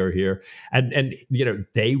cable tier here. And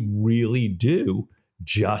they really do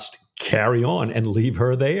just carry on and leave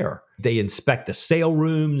her there. They inspect the sail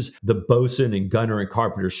rooms, the bosun and gunner and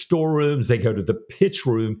carpenter storerooms. They go to the pitch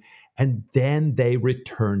room, and then they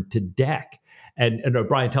return to deck. And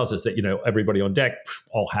O'Brien tells us that, everybody on deck,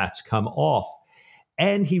 all hats come off.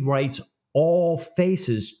 And he writes, all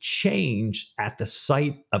faces change at the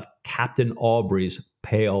sight of Captain Aubrey's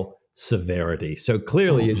pale severity. So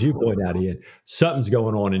clearly, as you point out, Ian, something's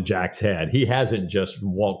going on in Jack's head. He hasn't just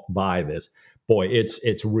walked by this. Boy,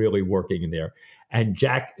 it's really working in there. And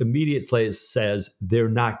Jack immediately says they're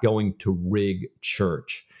not going to rig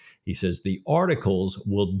church. He says the articles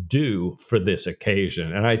will do for this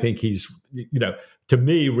occasion. And I think he's, to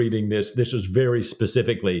me reading this is very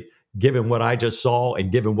specifically, given what I just saw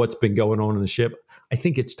and given what's been going on in the ship, I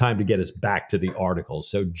think it's time to get us back to the articles.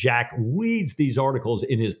 So Jack reads these articles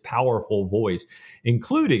in his powerful voice,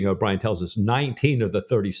 including, O'Brien tells us, 19 of the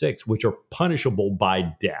 36, which are punishable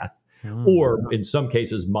by death. Or in some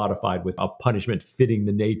cases modified with a punishment fitting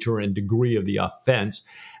the nature and degree of the offense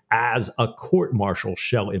as a court martial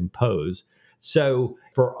shall impose. So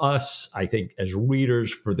for us, I think as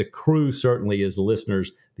readers, for the crew, certainly as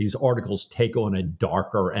listeners, these articles take on a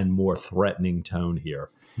darker and more threatening tone here.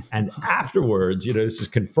 And afterwards, this is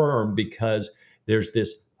confirmed because there's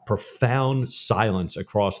this profound silence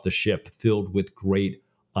across the ship filled with great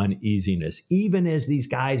uneasiness, even as these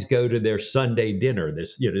guys go to their Sunday dinner,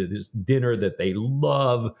 this dinner that they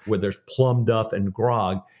love, where there's plum duff and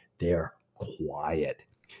grog. They're quiet.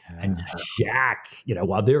 And Jack,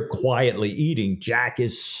 while they're quietly eating, Jack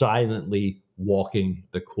is silently walking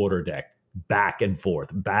the quarterdeck back and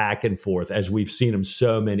forth, as we've seen him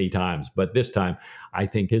so many times. But this time, I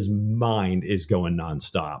think his mind is going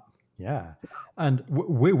nonstop. Yeah. And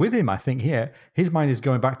with him, I think here, his mind is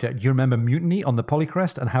going back to, do you remember Mutiny on the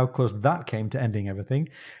Polycrest and how close that came to ending everything?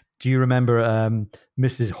 Do you remember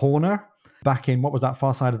Mrs. Horner back in, what was that,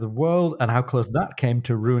 Far Side of the World, and how close that came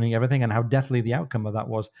to ruining everything and how deathly the outcome of that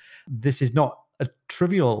was? This is not a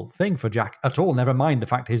trivial thing for Jack at all, never mind the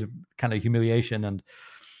fact his kind of humiliation and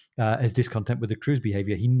his discontent with the crew's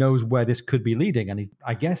behavior. He knows where this could be leading, and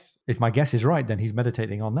I guess, if my guess is right, then he's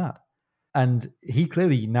meditating on that. And he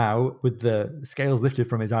clearly now, with the scales lifted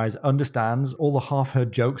from his eyes, understands all the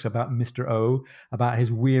half-heard jokes about Mr. O, about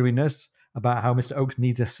his weariness, about how Mr. Oakes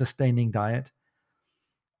needs a sustaining diet.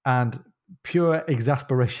 And pure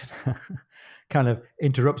exasperation kind of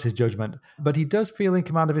interrupts his judgment. But he does feel in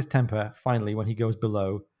command of his temper, finally, when he goes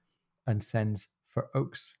below and sends for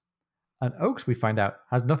Oakes. And Oakes, we find out,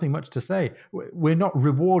 has nothing much to say. We're not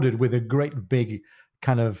rewarded with a great big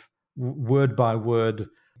kind of word-by-word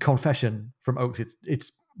confession from Oakes.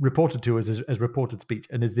 It's reported to us as reported speech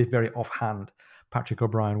and is this very offhand Patrick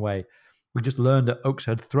O'Brien way. We just learned that Oakes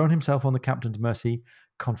had thrown himself on the captain's mercy,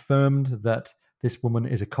 confirmed that this woman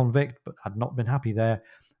is a convict but had not been happy there,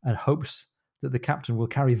 and hopes that the captain will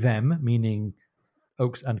carry them, meaning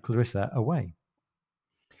Oakes and Clarissa, away.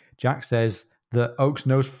 Jack says that Oakes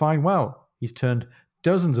knows fine well he's turned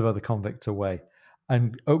dozens of other convicts away.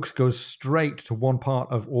 And Oakes goes straight to one part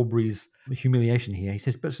of Aubrey's humiliation here. He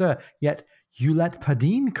says, but sir, yet you let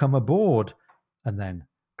Padine come aboard. And then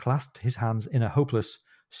clasped his hands in a hopeless,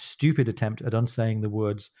 stupid attempt at unsaying the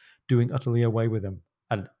words, doing utterly away with them.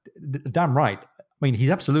 And damn right. I mean, he's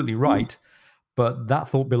absolutely right. but that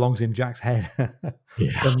thought belongs in Jack's head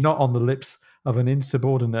Yeah. and not on the lips of an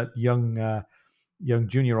insubordinate young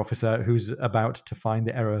junior officer who's about to find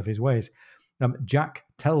the error of his ways. Jack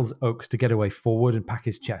tells Oakes to get away forward and pack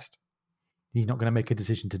his chest. He's not going to make a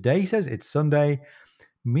decision today, he says. It's Sunday.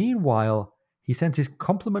 Meanwhile, he sends his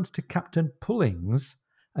compliments to Captain Pullings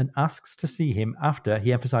and asks to see him after,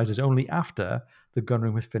 he emphasizes only after, the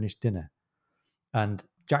gunroom has finished dinner. And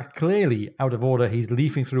Jack's clearly out of order. He's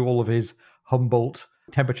leafing through all of his Humboldt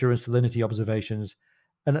temperature and salinity observations,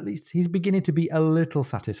 and at least he's beginning to be a little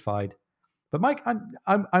satisfied. But Mike,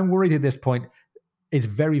 I'm worried at this point. It's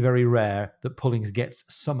very, very rare that Pullings gets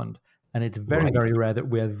summoned, and it's very, Right. very rare that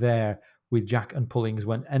we're there with Jack and Pullings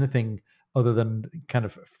when anything other than kind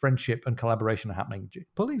of friendship and collaboration are happening.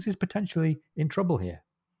 Pullings is potentially in trouble here.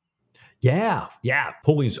 Yeah.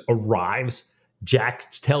 Pullings arrives. Jack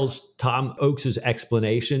tells Tom Oakes'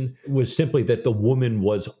 explanation was simply that the woman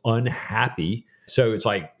was unhappy. So it's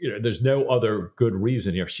like, there's no other good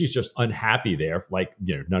reason here. She's just unhappy there, like,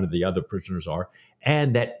 none of the other prisoners are.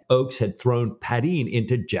 And that Oakes had thrown Padine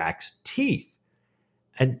into Jack's teeth.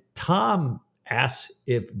 And Tom asks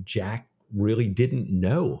if Jack really didn't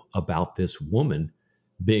know about this woman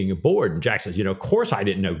being aboard. And Jack says, of course I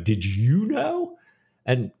didn't know. Did you know?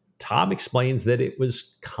 And Tom explains that it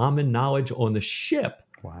was common knowledge on the ship.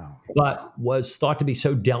 Wow. But was thought to be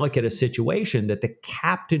so delicate a situation that the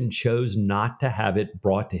captain chose not to have it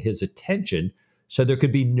brought to his attention, so there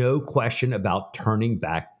could be no question about turning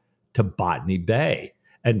back to Botany Bay.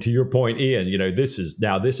 And to your point, Ian, this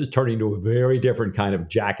is turning into a very different kind of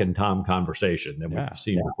Jack and Tom conversation than we've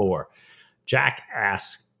seen before. Jack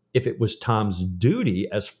asks if it was Tom's duty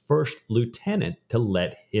as first lieutenant to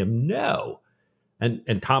let him know.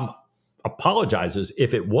 And Tom apologizes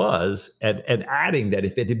if it was, and adding that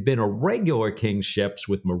if it had been a regular king's ships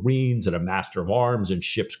with Marines and a master of arms and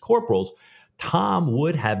ship's corporals, Tom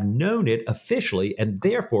would have known it officially and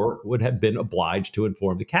therefore would have been obliged to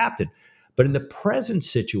inform the captain. But in the present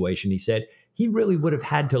situation, he said, he really would have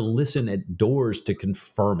had to listen at doors to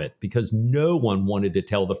confirm it because no one wanted to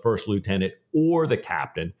tell the first lieutenant or the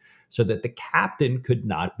captain, so that the captain could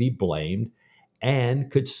not be blamed and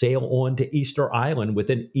could sail on to Easter Island with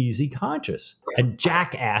an easy conscience. And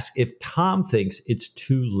Jack asks if Tom thinks it's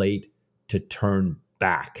too late to turn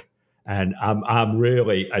back. And I'm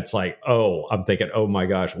really, it's like, I'm thinking, oh my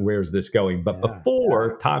gosh, where's this going? But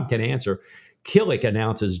before Tom can answer, Killick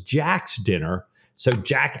announces Jack's dinner. So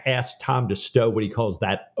Jack asks Tom to stow what he calls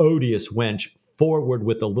that odious wench forward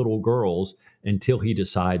with the little girls until he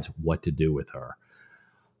decides what to do with her.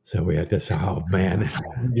 So we had this,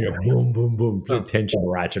 boom, boom, boom, the tension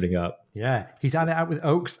ratcheting up. Yeah, he's had it out with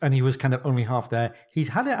Oakes, and he was kind of only half there. He's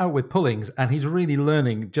had it out with Pullings, and he's really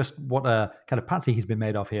learning just what a kind of patsy he's been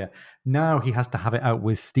made of here. Now he has to have it out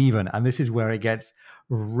with Stephen, and this is where it gets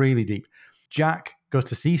really deep. Jack goes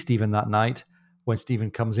to see Stephen that night when Stephen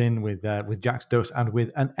comes in with Jack's dose and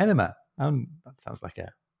with an enema. That sounds like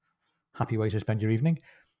a happy way to spend your evening.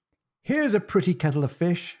 "Here's a pretty kettle of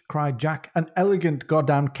fish," cried Jack. "An elegant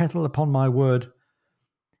goddamn kettle, upon my word."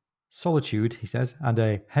 Solitude, he says, and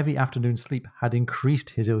a heavy afternoon sleep had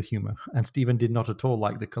increased his ill humour, and Stephen did not at all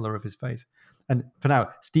like the colour of his face. And for now,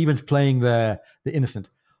 Stephen's playing the innocent.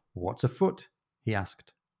 "What's afoot?" he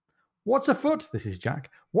asked. "What's afoot?" This is Jack.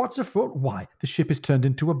 "What's afoot? Why, the ship is turned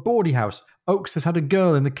into a bawdy house. Oakes has had a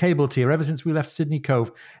girl in the cable tier ever since we left Sydney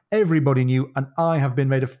Cove. Everybody knew, and I have been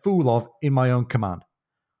made a fool of in my own command."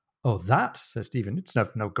 "Oh, that," says Stephen, "it's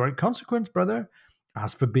of no great consequence, brother.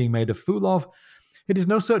 As for being made a fool of, it is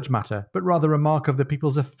no such matter, but rather a mark of the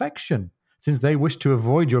people's affection, since they wish to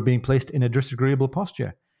avoid your being placed in a disagreeable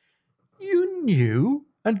posture." "You knew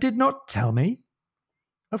and did not tell me?"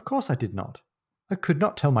 "Of course I did not. I could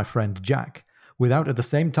not tell my friend Jack, without at the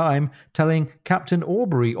same time telling Captain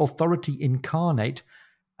Aubrey, authority incarnate,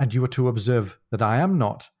 and you are to observe that I am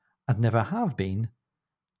not, and never have been,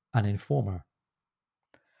 an informer."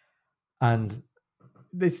 And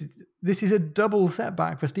this is a double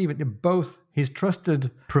setback for Stephen. Both his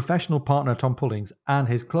trusted professional partner, Tom Pullings, and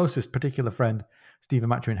his closest particular friend, Stephen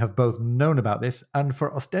Maturin, have both known about this and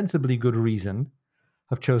for ostensibly good reason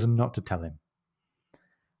have chosen not to tell him.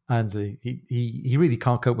 And he really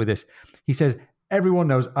can't cope with this. He says, "Everyone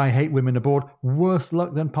knows I hate women aboard, worse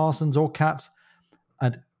luck than parsons or cats."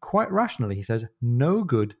 And quite rationally, he says, no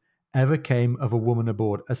good ever came of a woman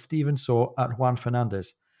aboard, as Stephen saw at Juan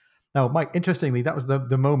Fernandez. Now, Mike, interestingly, that was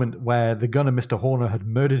the moment where the gunner, Mr. Horner, had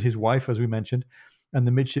murdered his wife, as we mentioned. and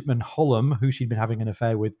the midshipman Hollam, who she'd been having an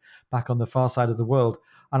affair with back on the far side of the world.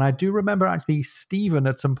 And I do remember actually Stephen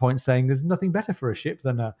at some point saying there's nothing better for a ship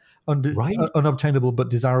than a Right? unobtainable but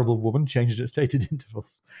desirable woman changed at stated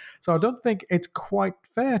intervals. So I don't think it's quite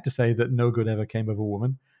fair to say that no good ever came of a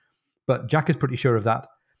woman. But Jack is pretty sure of that.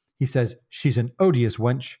 He says, she's an odious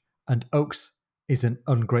wench, and Oakes is an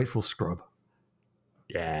ungrateful scrub.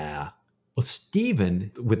 Yeah. Well,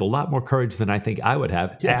 Stephen, with a lot more courage than I think I would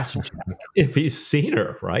have, Yeah. asked Jack if he's seen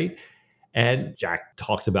her, right? And Jack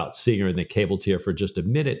talks about seeing her in the cable tier for just a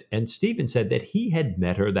minute. And Stephen said that he had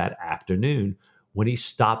met her that afternoon when he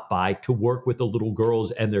stopped by to work with the little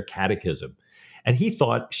girls and their catechism. And he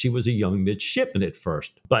thought she was a young midshipman at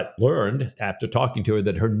first, but learned after talking to her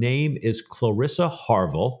that her name is Clarissa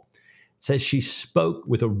Harville. Says she spoke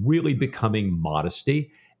with a really becoming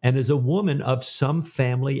modesty and is a woman of some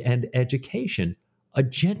family and education, a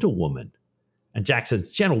gentlewoman. And Jack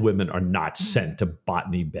says gentlewomen are not sent to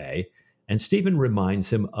Botany Bay. And Stephen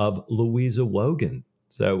reminds him of Louisa Wogan.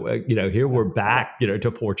 So, here we're back,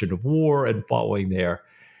 to Fortune of War and following there.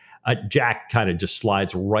 Jack kind of just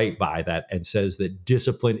slides right by that and says that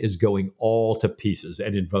discipline is going all to pieces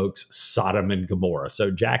and invokes Sodom and Gomorrah.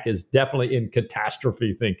 So Jack is definitely in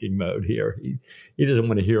catastrophe thinking mode here. He doesn't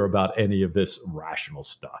want to hear about any of this rational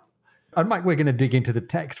stuff. And Mike, we're going to dig into the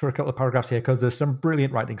text for a couple of paragraphs here because there's some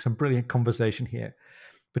brilliant writing, some brilliant conversation here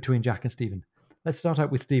between Jack and Stephen. Let's start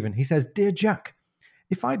out with Stephen. He says, Dear Jack,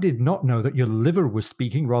 if I did not know that your liver was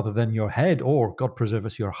speaking rather than your head, or, God preserve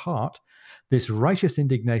us, your heart, this righteous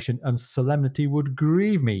indignation and solemnity would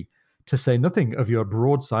grieve me, to say nothing of your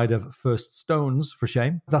broadside of first stones, for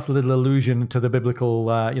shame. That's a little allusion to the biblical,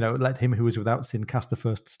 let him who is without sin cast the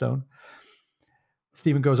first stone.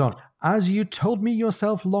 Stephen goes on, as you told me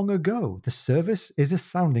yourself long ago, the service is a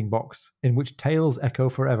sounding box in which tales echo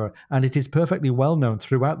forever, and it is perfectly well known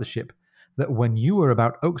throughout the ship that when you were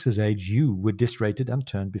about Oakes's age, you were disrated and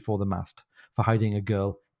turned before the mast for hiding a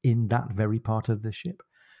girl in that very part of the ship.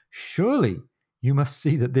 Surely you must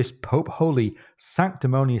see that this pope-holy,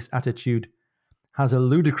 sanctimonious attitude has a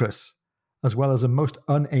ludicrous as well as a most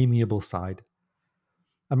unamiable side.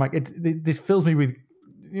 And Mike, this fills me with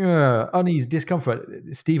unease, discomfort.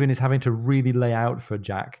 Stephen is having to really lay out for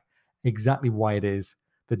Jack exactly why it is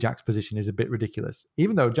that Jack's position is a bit ridiculous.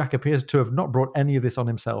 Even though Jack appears to have not brought any of this on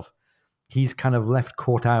himself, he's kind of left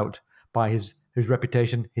caught out by his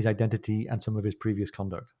reputation, his identity, and some of his previous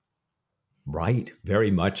conduct. Right, very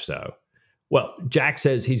much so. Well, Jack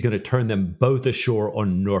says he's going to turn them both ashore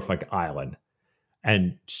on Norfolk Island.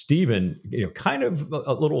 And Stephen, kind of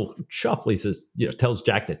a little chuffly says, tells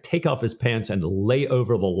Jack to take off his pants and lay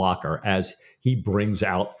over the locker as he brings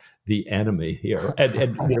out the enemy here. And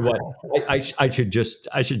you know what? I should just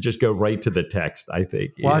go right to the text, I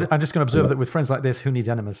think. Well, I'm just going to observe that with friends like this, who needs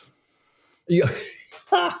enemas? Yeah.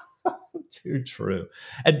 Too true.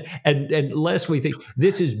 And lest we think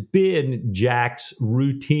this has been Jack's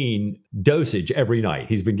routine dosage every night.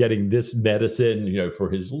 He's been getting this medicine, for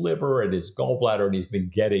his liver and his gallbladder, and he's been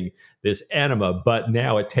getting this enema, but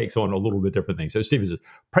now it takes on a little bit different thing. So Stephen says,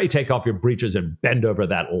 pray take off your breeches and bend over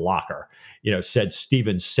that locker, said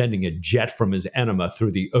Stephen, sending a jet from his enema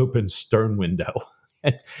through the open stern window.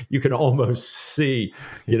 And you can almost see,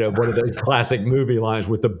 one of those classic movie lines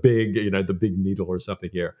with the big needle or something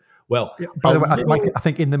here. Well, yeah, by the way, Mike, I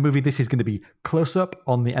think in the movie this is going to be close up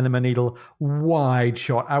on the enema needle, wide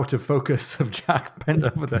shot, out of focus of Jack bent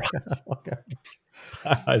over there. Okay.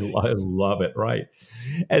 I love it, right?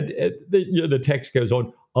 And the text goes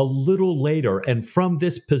on a little later, and from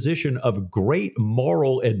this position of great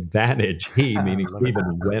moral advantage, he, meaning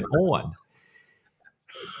Stephen, went on.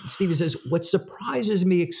 Stephen says, what surprises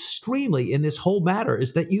me extremely in this whole matter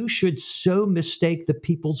is that you should so mistake the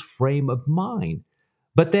people's frame of mind.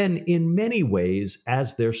 But then, in many ways,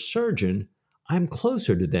 as their surgeon, I'm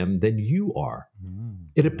closer to them than you are.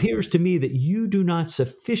 It appears to me that you do not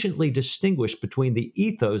sufficiently distinguish between the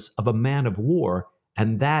ethos of a man of war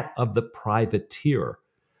and that of the privateer.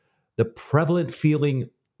 The prevalent feeling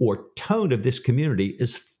or tone of this community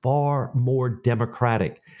is far more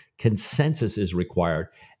democratic. Consensus is required.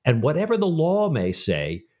 And whatever the law may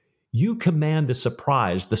say, you command the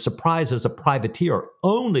surprise as a privateer,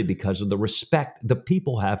 only because of the respect the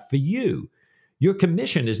people have for you. Your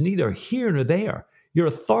commission is neither here nor there. Your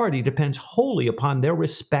authority depends wholly upon their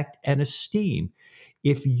respect and esteem.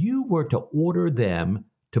 If you were to order them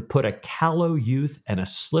to put a callow youth and a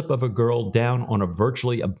slip of a girl down on a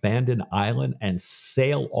virtually abandoned island and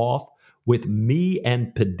sail off with me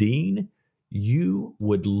and Padine, you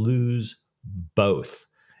would lose both.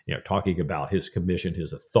 Talking about his commission,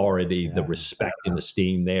 his authority, the respect and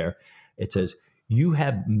esteem there. It says, you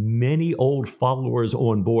have many old followers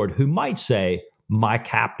on board who might say, my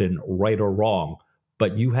captain, right or wrong,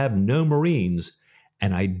 but you have no Marines.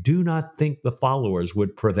 And I do not think the followers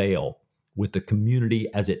would prevail with the community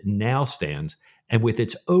as it now stands and with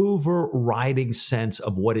its overriding sense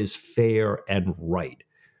of what is fair and right.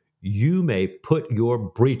 You may put your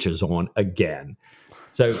breeches on again.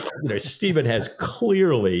 So, Stephen has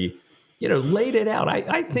clearly, laid it out.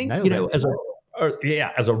 I think, Nailed it.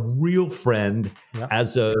 as a real friend, Yeah.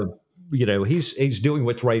 as a, he's doing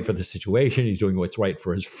what's right for the situation. He's doing what's right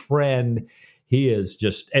for his friend. He is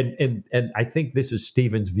just, and I think this is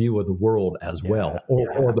Stephen's view of the world as well,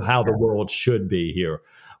 or how the world should be here.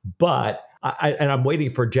 But I'm waiting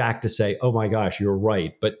for Jack to say, "Oh my gosh, you're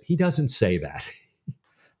right," but he doesn't say that.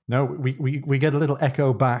 No, we get a little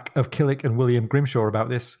echo back of Killick and William Grimshaw about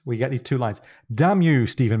this. We get these two lines. Damn you,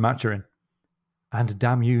 Stephen Maturin. And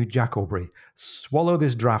damn you, Jack Aubrey. Swallow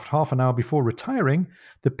this draught half an hour before retiring,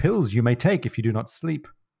 the pills you may take if you do not sleep.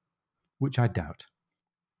 Which I doubt.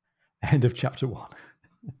 End of chapter 1.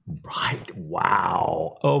 Right.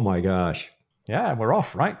 Wow. Oh my gosh. Yeah, we're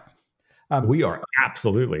off, right? We are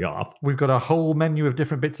absolutely off. We've got a whole menu of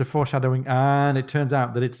different bits of foreshadowing, and it turns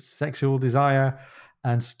out that it's sexual desire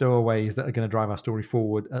and stowaways that are going to drive our story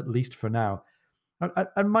forward, at least for now.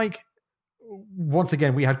 And Mike, once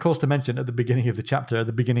again, we had cause to mention at the beginning of the chapter, at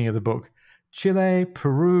the beginning of the book, Chile,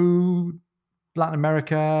 Peru, Latin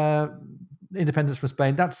America, independence from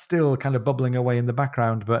Spain, that's still kind of bubbling away in the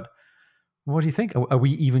background. But what do you think? Are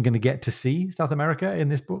we even going to get to see South America in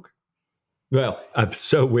this book? Well, I'm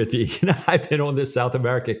so with you. I've been on this South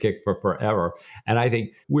America kick for forever. And I think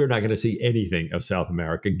we're not going to see anything of South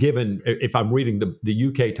America, given if I'm reading the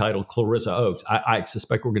UK title, Clarissa Oakes, I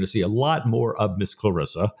suspect we're going to see a lot more of Miss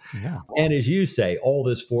Clarissa. Yeah. And as you say, all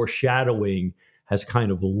this foreshadowing has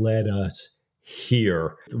kind of led us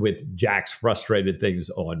here with Jack's frustrated things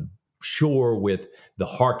on shore, with the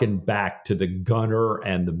harken back to the gunner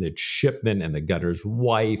and the midshipman and the gunner's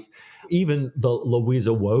wife. Even the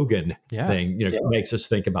Louisa Wogan thing, makes us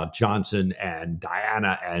think about Johnson and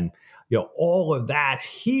Diana and, all of that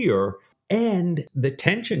here. And the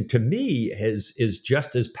tension to me is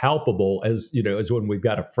just as palpable as, as when we've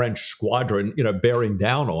got a French squadron, bearing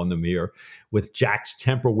down on them here, with Jack's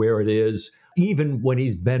temper where it is, even when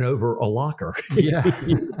he's bent over a locker. Yeah.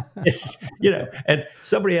 And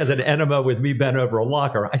somebody has an enema with me bent over a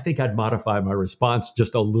locker, I think I'd modify my response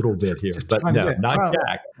just a little bit here. But no, not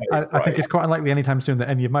Jack. I think it's quite unlikely anytime soon that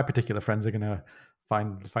any of my particular friends are going to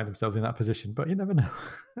find themselves in that position, but you never know.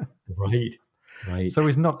 Right. So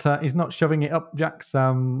he's not shoving it up Jack's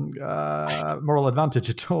moral advantage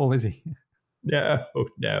at all, is he?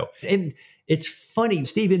 No. And it's funny,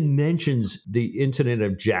 Stephen mentions the incident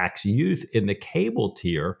of Jack's youth in the cable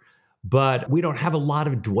tier, but we don't have a lot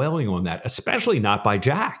of dwelling on that, especially not by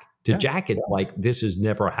Jack. To Jack, it's like this has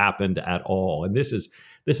never happened at all. And this is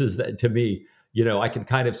to me, I can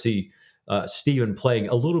kind of see Stephen playing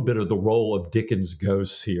a little bit of the role of Dickens'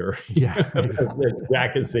 ghosts here. Yeah, exactly.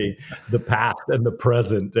 Jack is seeing the past and the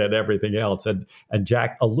present and everything else, and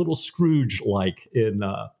Jack a little Scrooge-like in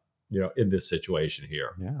this situation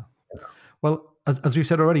here. Yeah. Well, as we've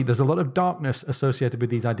said already, there's a lot of darkness associated with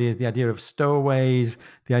these ideas. The idea of stowaways,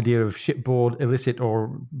 the idea of shipboard illicit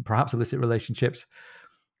or perhaps illicit relationships.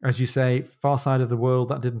 As you say, Far Side of the World,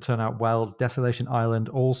 that didn't turn out well. Desolation Island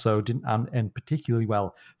also didn't end particularly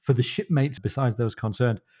well for the shipmates besides those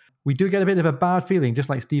concerned. We do get a bit of a bad feeling, just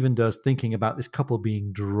like Stephen does, thinking about this couple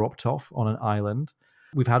being dropped off on an island.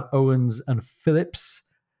 We've had Owens and Phillips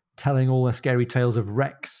telling all their scary tales of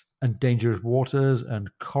wrecks and dangerous waters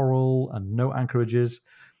and coral and no anchorages.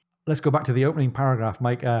 Let's go back to the opening paragraph,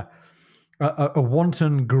 Mike. A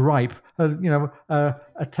wanton gripe,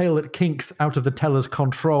 a tale that kinks out of the teller's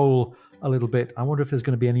control a little bit. I wonder if there's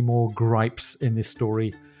going to be any more gripes in this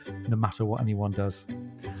story, no matter what anyone does.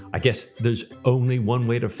 I guess there's only one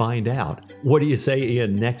way to find out. What do you say,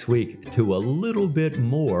 Ian, next week to a little bit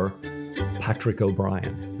more Patrick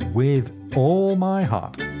O'Brien? With all my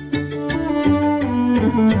heart.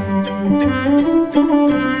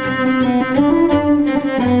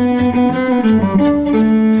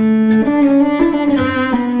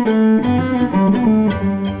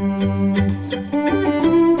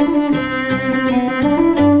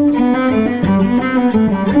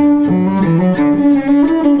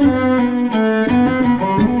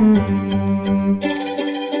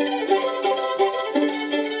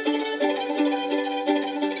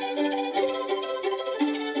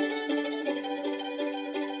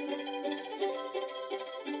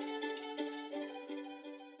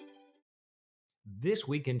 This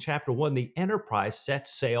week in chapter 1, the Enterprise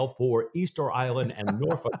sets sail for Easter Island and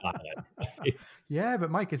Norfolk Island. Yeah,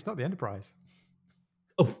 but Mike, it's not the Enterprise.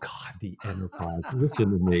 Oh God, the Enterprise.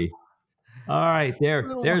 Listen to me. All right,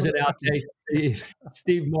 Little off there's on an the outtake. touches.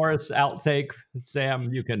 Steve Morris outtake. Sam,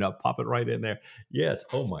 you can pop it right in there. Yes.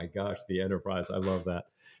 Oh my gosh, the Enterprise. I love that.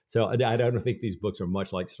 So I don't think these books are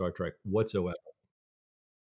much like Star Trek whatsoever.